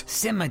Largos?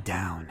 Simmer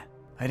down.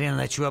 I didn't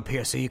let you up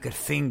here so you could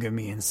finger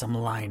me in some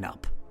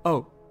lineup.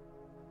 Oh,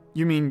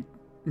 you mean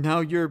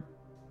now you're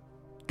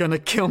gonna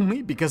kill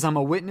me because I'm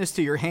a witness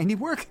to your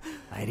handiwork?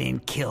 I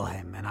didn't kill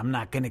him, and I'm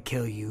not gonna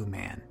kill you,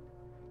 man.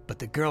 But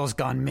the girl's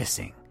gone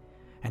missing,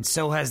 and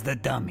so has the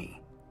dummy.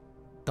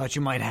 Thought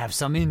you might have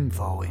some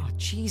info in. Oh,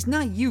 jeez,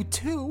 not you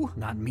too.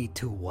 Not me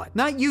too what?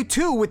 Not you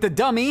too with the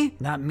dummy.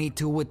 Not me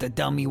too with the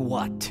dummy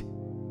what?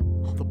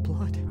 All the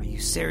blood. Are you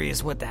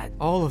serious with that?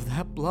 All of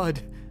that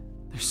blood.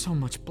 There's so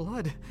much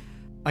blood.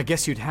 I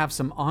guess you'd have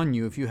some on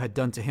you if you had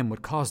done to him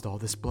what caused all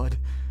this blood.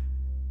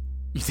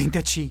 You think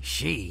that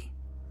She?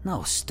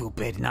 No,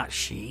 stupid, not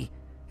she.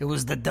 It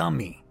was the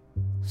dummy.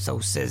 So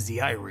says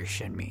the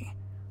Irish in me.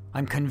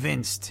 I'm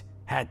convinced.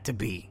 Had to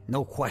be.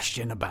 No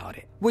question about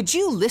it. Would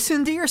you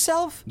listen to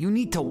yourself? You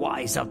need to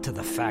wise up to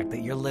the fact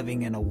that you're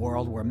living in a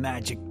world where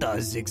magic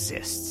does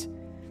exist.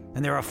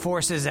 And there are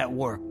forces at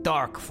work,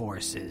 dark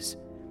forces.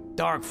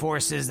 Dark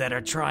forces that are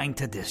trying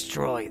to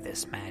destroy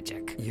this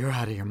magic. You're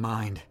out of your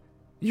mind.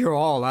 You're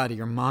all out of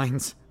your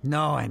minds.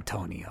 No,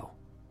 Antonio.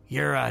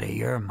 You're out of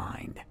your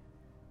mind.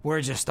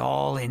 We're just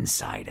all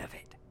inside of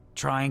it,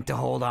 trying to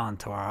hold on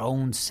to our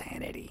own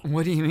sanity.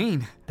 What do you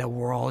mean? That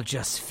we're all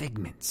just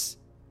figments.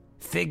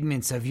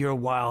 Figments of your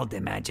wild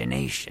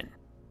imagination.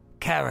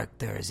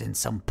 Characters in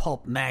some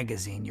pulp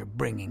magazine you're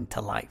bringing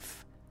to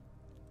life.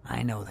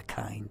 I know the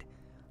kind.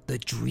 The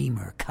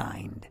dreamer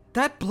kind.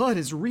 That blood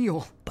is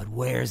real. But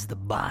where's the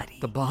body?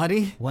 The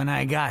body? When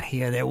I got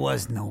here, there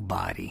was no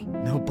body.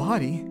 No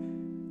body?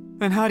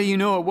 Then how do you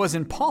know it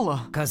wasn't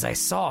Paula? 'Cause I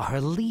saw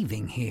her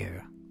leaving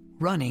here,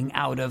 running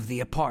out of the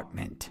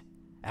apartment,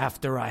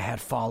 after I had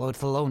followed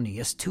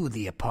Thelonious to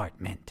the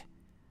apartment.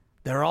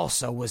 There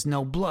also was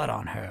no blood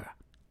on her.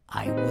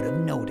 I would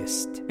have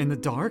noticed. In the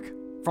dark?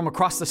 From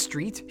across the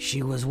street?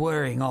 She was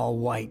wearing all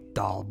white,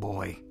 doll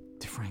boy.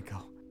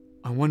 DeFranco.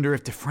 I wonder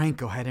if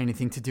DeFranco had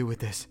anything to do with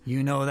this.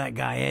 You know that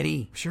guy,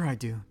 Eddie? Sure I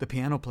do. The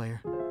piano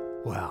player.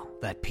 Well,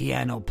 that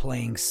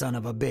piano-playing son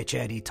of a bitch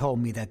Eddie told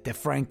me that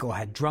DeFranco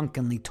had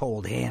drunkenly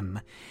told him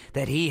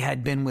that he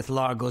had been with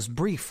Largos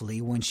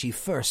briefly when she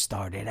first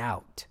started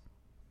out.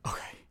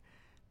 Okay.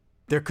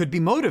 There could be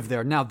motive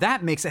there. Now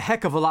that makes a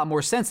heck of a lot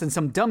more sense than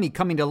some dummy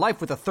coming to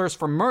life with a thirst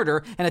for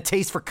murder and a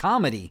taste for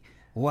comedy.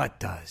 What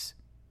does?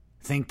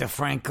 Think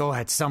DeFranco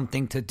had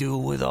something to do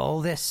with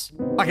all this?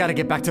 I gotta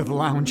get back to the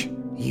lounge.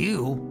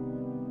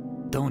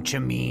 You? Don't you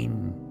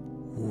mean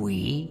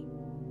we?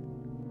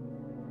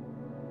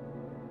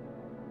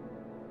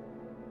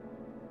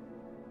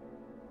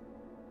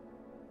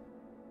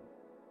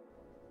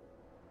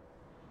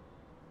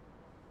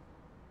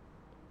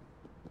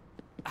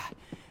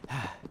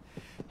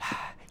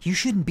 You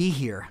shouldn't be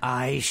here.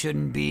 I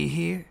shouldn't be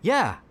here?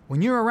 Yeah,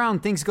 when you're around,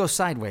 things go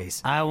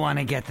sideways. I want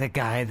to get the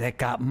guy that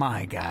got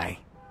my guy.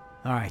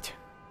 All right,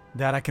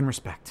 that I can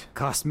respect.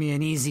 Cost me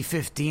an easy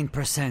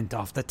 15%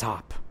 off the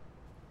top.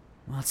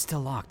 Well, it's still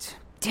locked.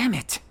 Damn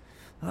it.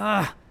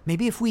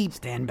 Maybe if we...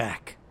 Stand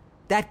back.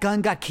 That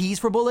gun got keys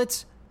for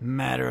bullets?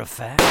 Matter of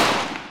fact,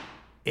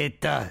 it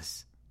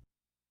does.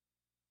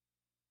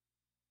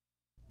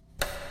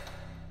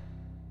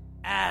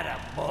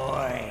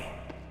 Attaboy.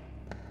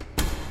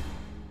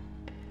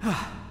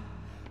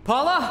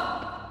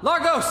 Paula?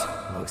 Largos!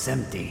 Looks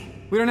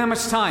empty. We don't have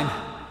much time.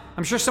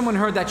 I'm sure someone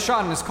heard that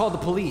shot and has called the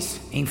police.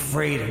 Ain't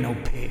afraid of no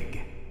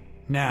pig.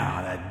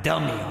 Now, that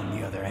dummy, on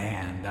the other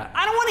hand...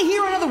 I don't want to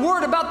hear another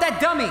word about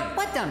that dummy!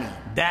 What dummy?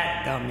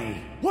 That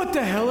dummy. What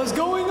the hell is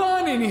going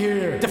on in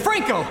here?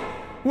 DeFranco!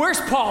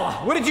 Where's Paula?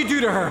 What did you do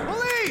to her?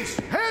 Police!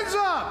 Hands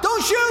up!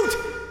 Don't shoot!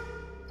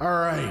 All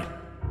right.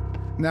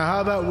 Now,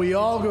 how about we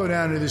all go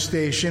down to the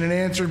station and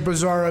answer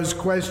Bizarro's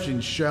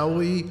questions, shall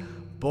we,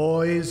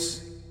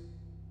 boys?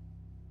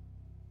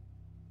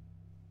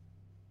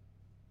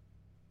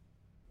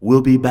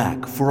 We'll be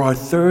back for our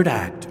third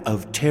act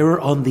of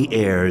Terror on the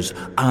Air's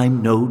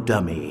I'm No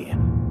Dummy.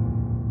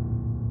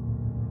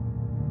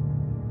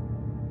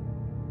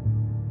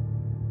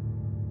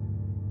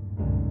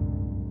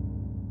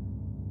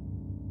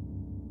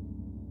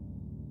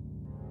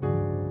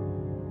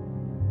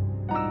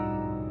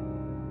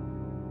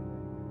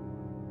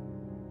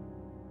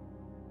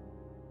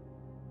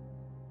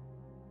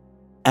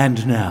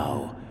 And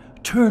now,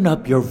 turn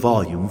up your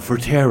volume for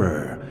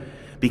terror,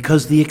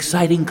 because the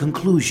exciting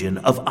conclusion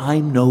of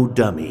I'm No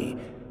Dummy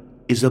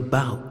is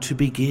about to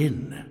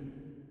begin.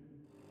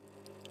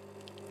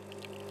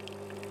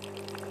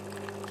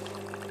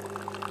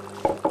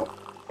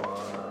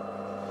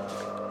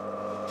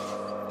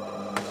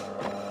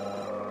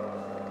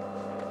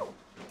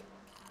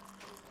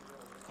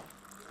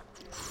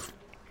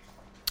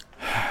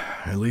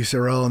 At least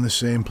they're all in the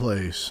same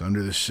place,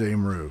 under the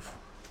same roof.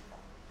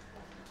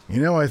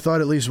 You know, I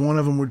thought at least one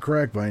of them would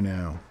crack by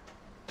now.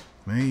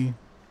 Me?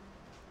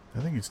 I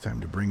think it's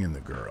time to bring in the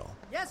girl.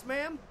 Yes,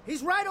 ma'am.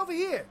 He's right over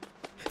here.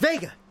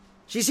 Vega,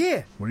 She's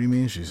here. What do you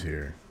mean she's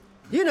here?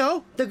 You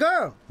know, the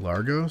girl.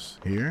 Largos?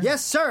 Here?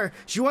 Yes, sir.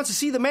 She wants to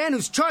see the man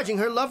who's charging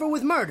her lover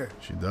with murder.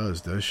 She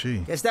does she?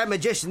 Guess that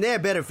magician there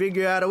better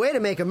figure out a way to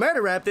make a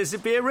murder rap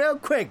disappear real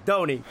quick,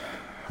 don't he?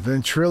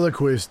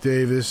 Ventriloquist,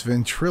 Davis,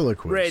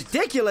 ventriloquist.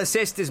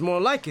 Ridiculousist is more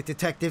like it,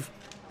 Detective.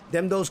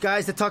 Them those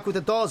guys that talk with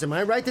the dolls, am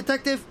I right,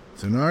 Detective?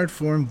 It's an art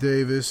form,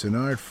 Davis, an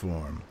art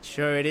form.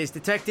 Sure it is,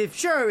 Detective,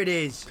 sure it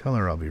is. Tell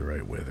her I'll be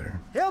right with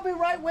her. He'll be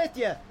right with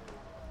you.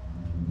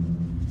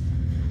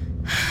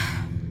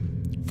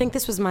 Think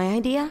this was my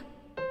idea?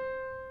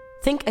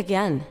 Think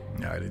again.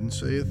 I didn't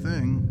say a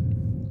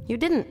thing. You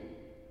didn't.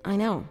 I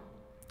know.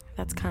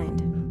 That's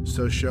kind.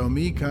 So show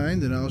me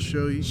kind and I'll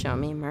show you. Show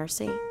me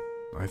mercy.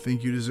 I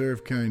think you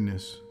deserve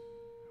kindness.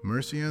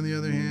 Mercy, on the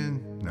other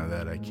hand, now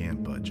that I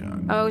can't budge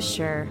on. Oh,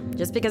 sure.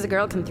 Just because a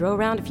girl can throw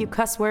around a few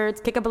cuss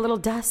words, kick up a little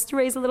dust,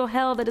 raise a little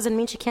hell, that doesn't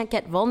mean she can't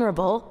get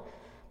vulnerable.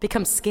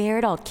 Become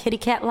scared, all kitty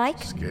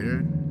cat-like.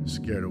 Scared?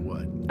 Scared of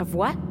what? Of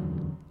what?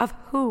 Of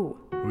who?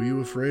 Who are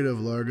you afraid of,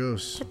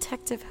 Largos?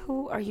 Detective,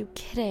 who are you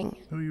kidding?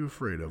 Who are you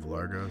afraid of,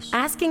 Largos?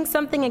 Asking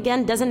something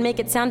again doesn't make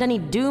it sound any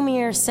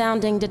doomier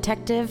sounding,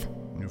 Detective.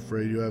 You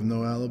afraid you have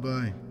no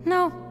alibi?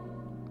 No.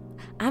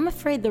 I'm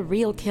afraid the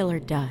real killer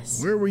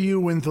does. Where were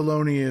you when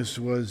Thelonious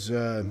was,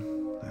 from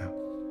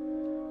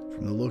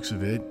the looks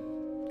of it,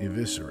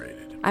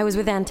 eviscerated? I was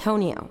with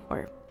Antonio,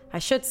 or I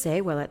should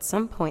say, well, at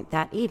some point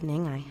that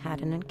evening I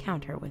had an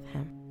encounter with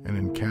him. An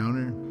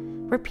encounter?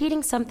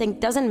 Repeating something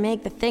doesn't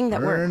make the thing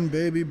that Burn,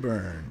 baby,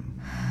 burn.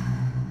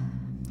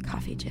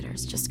 Coffee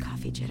jitters, just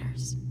coffee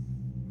jitters.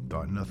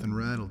 Thought nothing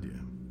rattled you.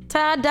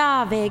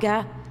 Ta-da,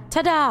 Vega.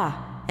 Ta-da.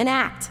 An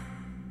act.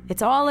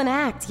 It's all an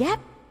act.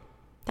 Yep.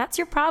 That's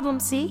your problem,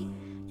 see?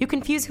 You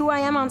confuse who I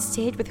am on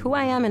stage with who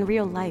I am in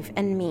real life.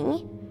 And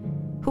me?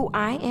 Who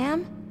I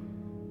am?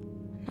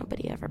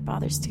 Nobody ever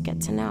bothers to get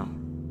to know.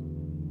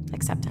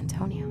 Except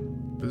Antonio.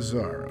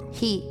 Bizarro.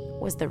 He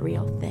was the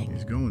real thing.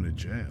 He's going to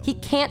jail. He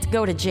can't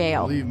go to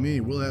jail. Believe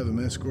me, we'll have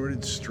him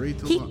escorted straight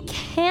to He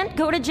can't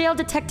go to jail,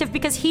 Detective,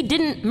 because he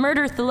didn't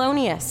murder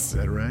Thelonious. Is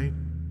that right?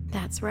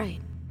 That's right.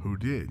 Who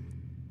did?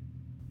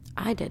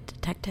 I did,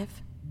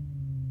 Detective.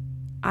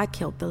 I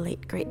killed the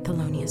late, great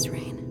Thelonious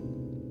Rain.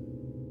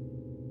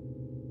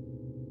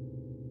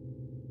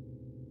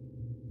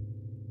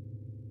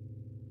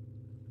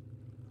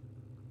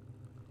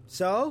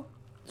 So?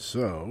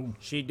 So?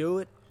 She do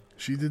it?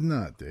 She did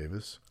not,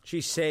 Davis.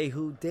 She say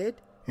who did?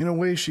 In a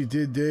way she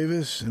did,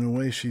 Davis. In a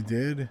way she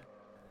did.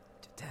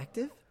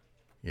 Detective?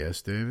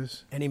 Yes,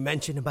 Davis? Any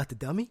mention about the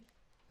dummy?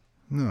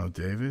 No,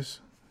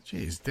 Davis.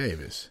 Jeez,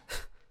 Davis.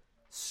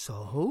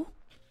 So?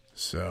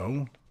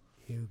 So?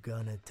 You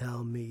gonna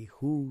tell me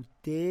who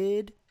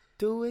did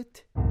do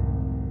it?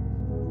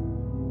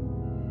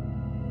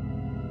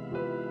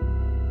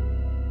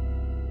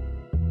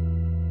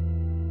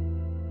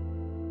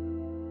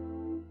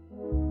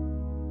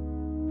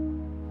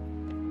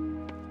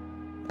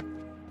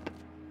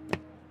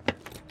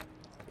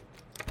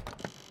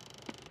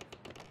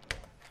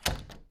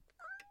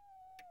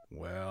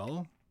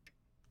 Well,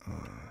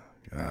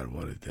 God,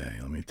 what a day,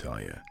 let me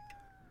tell you.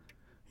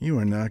 You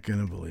are not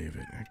going to believe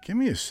it. Give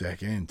me a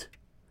second.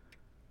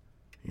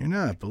 You're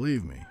not,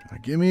 believe me.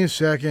 Give me a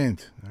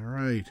second. All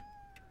right.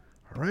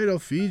 All right, I'll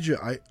feed you.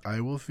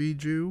 I will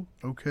feed you.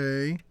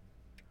 Okay.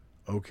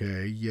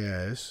 Okay,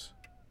 yes.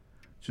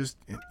 Just,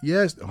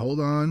 yes, hold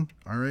on.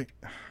 All right.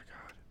 Oh,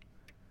 God.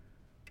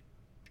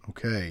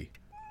 Okay.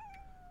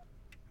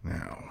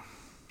 Now.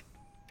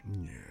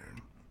 Yeah.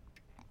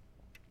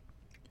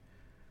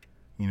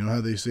 You know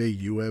how they say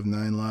you have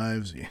 9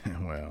 lives? Yeah,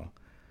 well,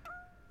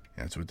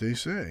 that's what they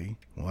say.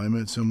 Well, I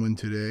met someone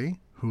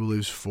today who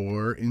lives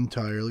 4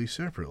 entirely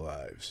separate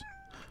lives.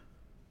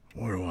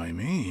 What do I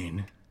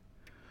mean?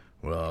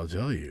 Well, I'll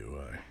tell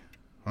you.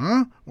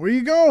 Huh? Where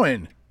you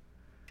going?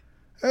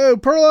 Oh,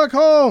 Sherlock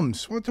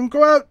Holmes. What, don't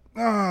go out?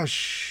 Oh,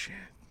 shit.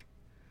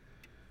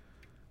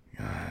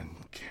 God,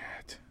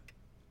 cat.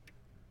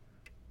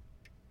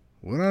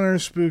 What on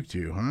earth spooked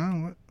you,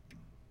 huh?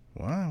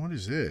 What? What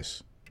is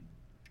this?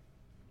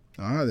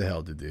 Oh, how the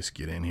hell did this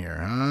get in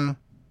here, huh?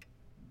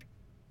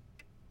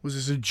 Was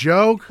this a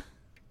joke?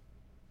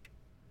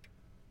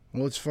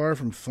 Well, it's far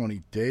from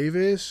funny.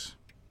 Davis?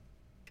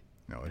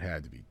 No, it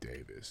had to be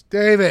Davis.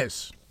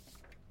 Davis!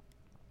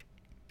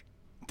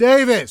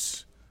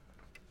 Davis!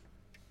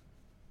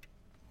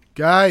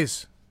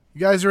 Guys, you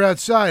guys are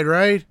outside,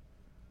 right?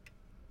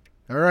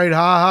 All right,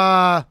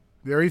 ha-ha.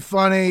 Very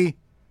funny.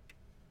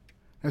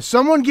 Now,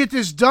 someone get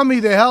this dummy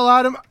the hell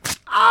out of...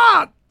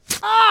 Ah!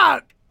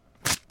 Ah!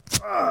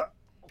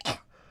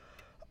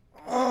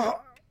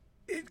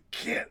 It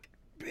can't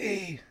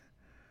be.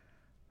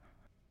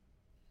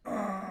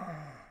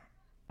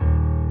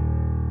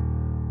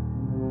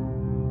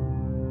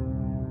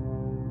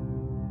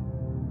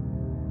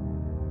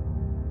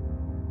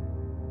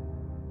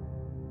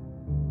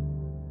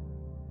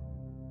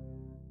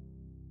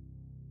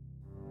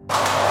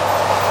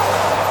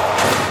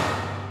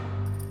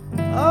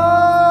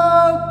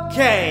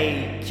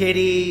 Okay,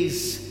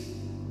 kiddies.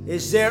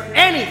 Is there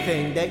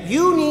anything that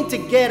you need to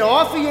get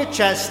off of your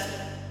chest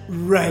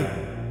right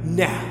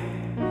now?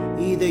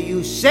 Either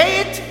you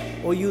say it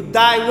or you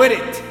die with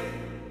it.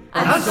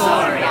 I'm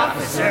sorry,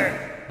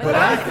 officer, but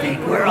I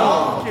think we're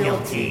all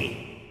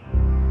guilty.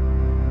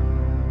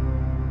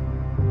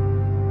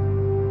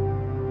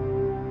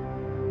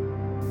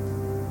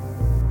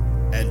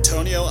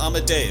 Antonio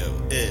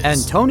Amadeo is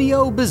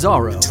Antonio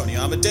Bizarro. Antonio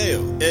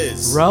Amadeo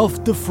is Ralph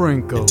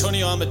DeFranco.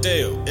 Antonio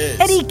Amadeo is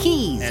Eddie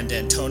Keys. And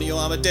Antonio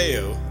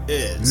Amadeo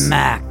is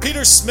Mac.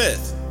 Peter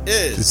Smith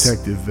is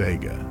Detective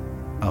Vega.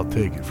 I'll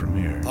take it from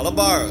here. Paula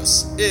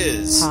Barros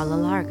is Paula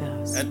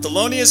Largos. and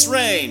Thelonious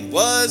Rain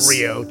was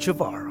Rio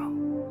Chavarro.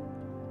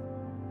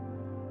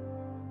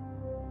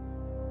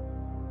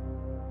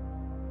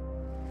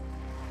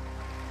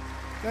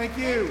 Thank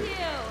you.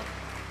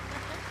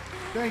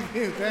 Thank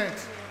you.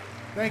 Thanks.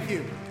 Thank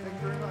you.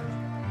 Thank you very much.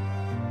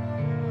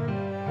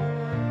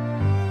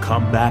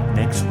 Come back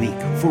next week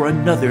for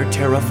another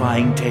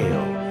terrifying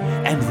tale.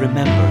 And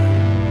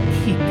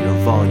remember, keep your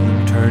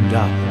volume turned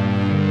up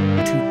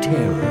to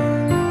terror.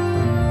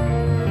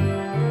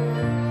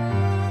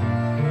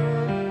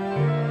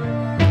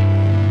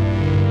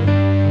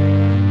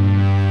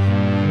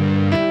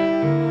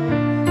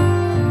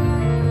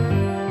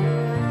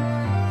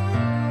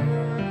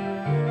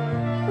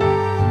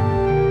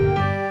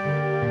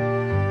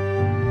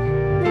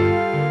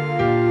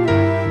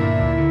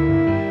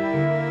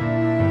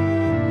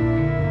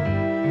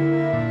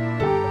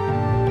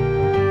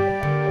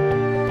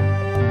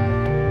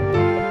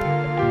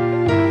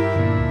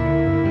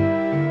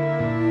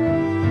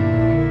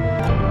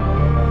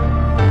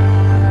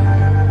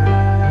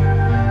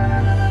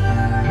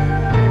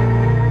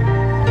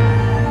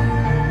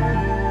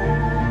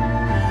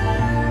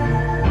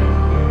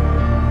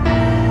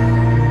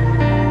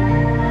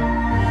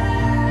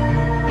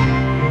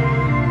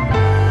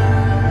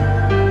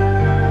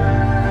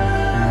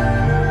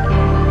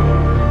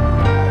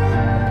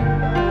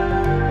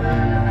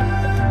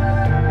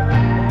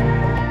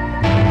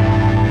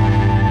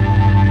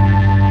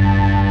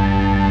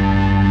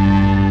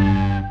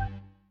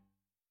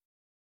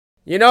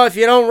 You know, if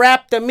you don't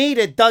wrap the meat,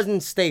 it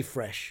doesn't stay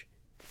fresh.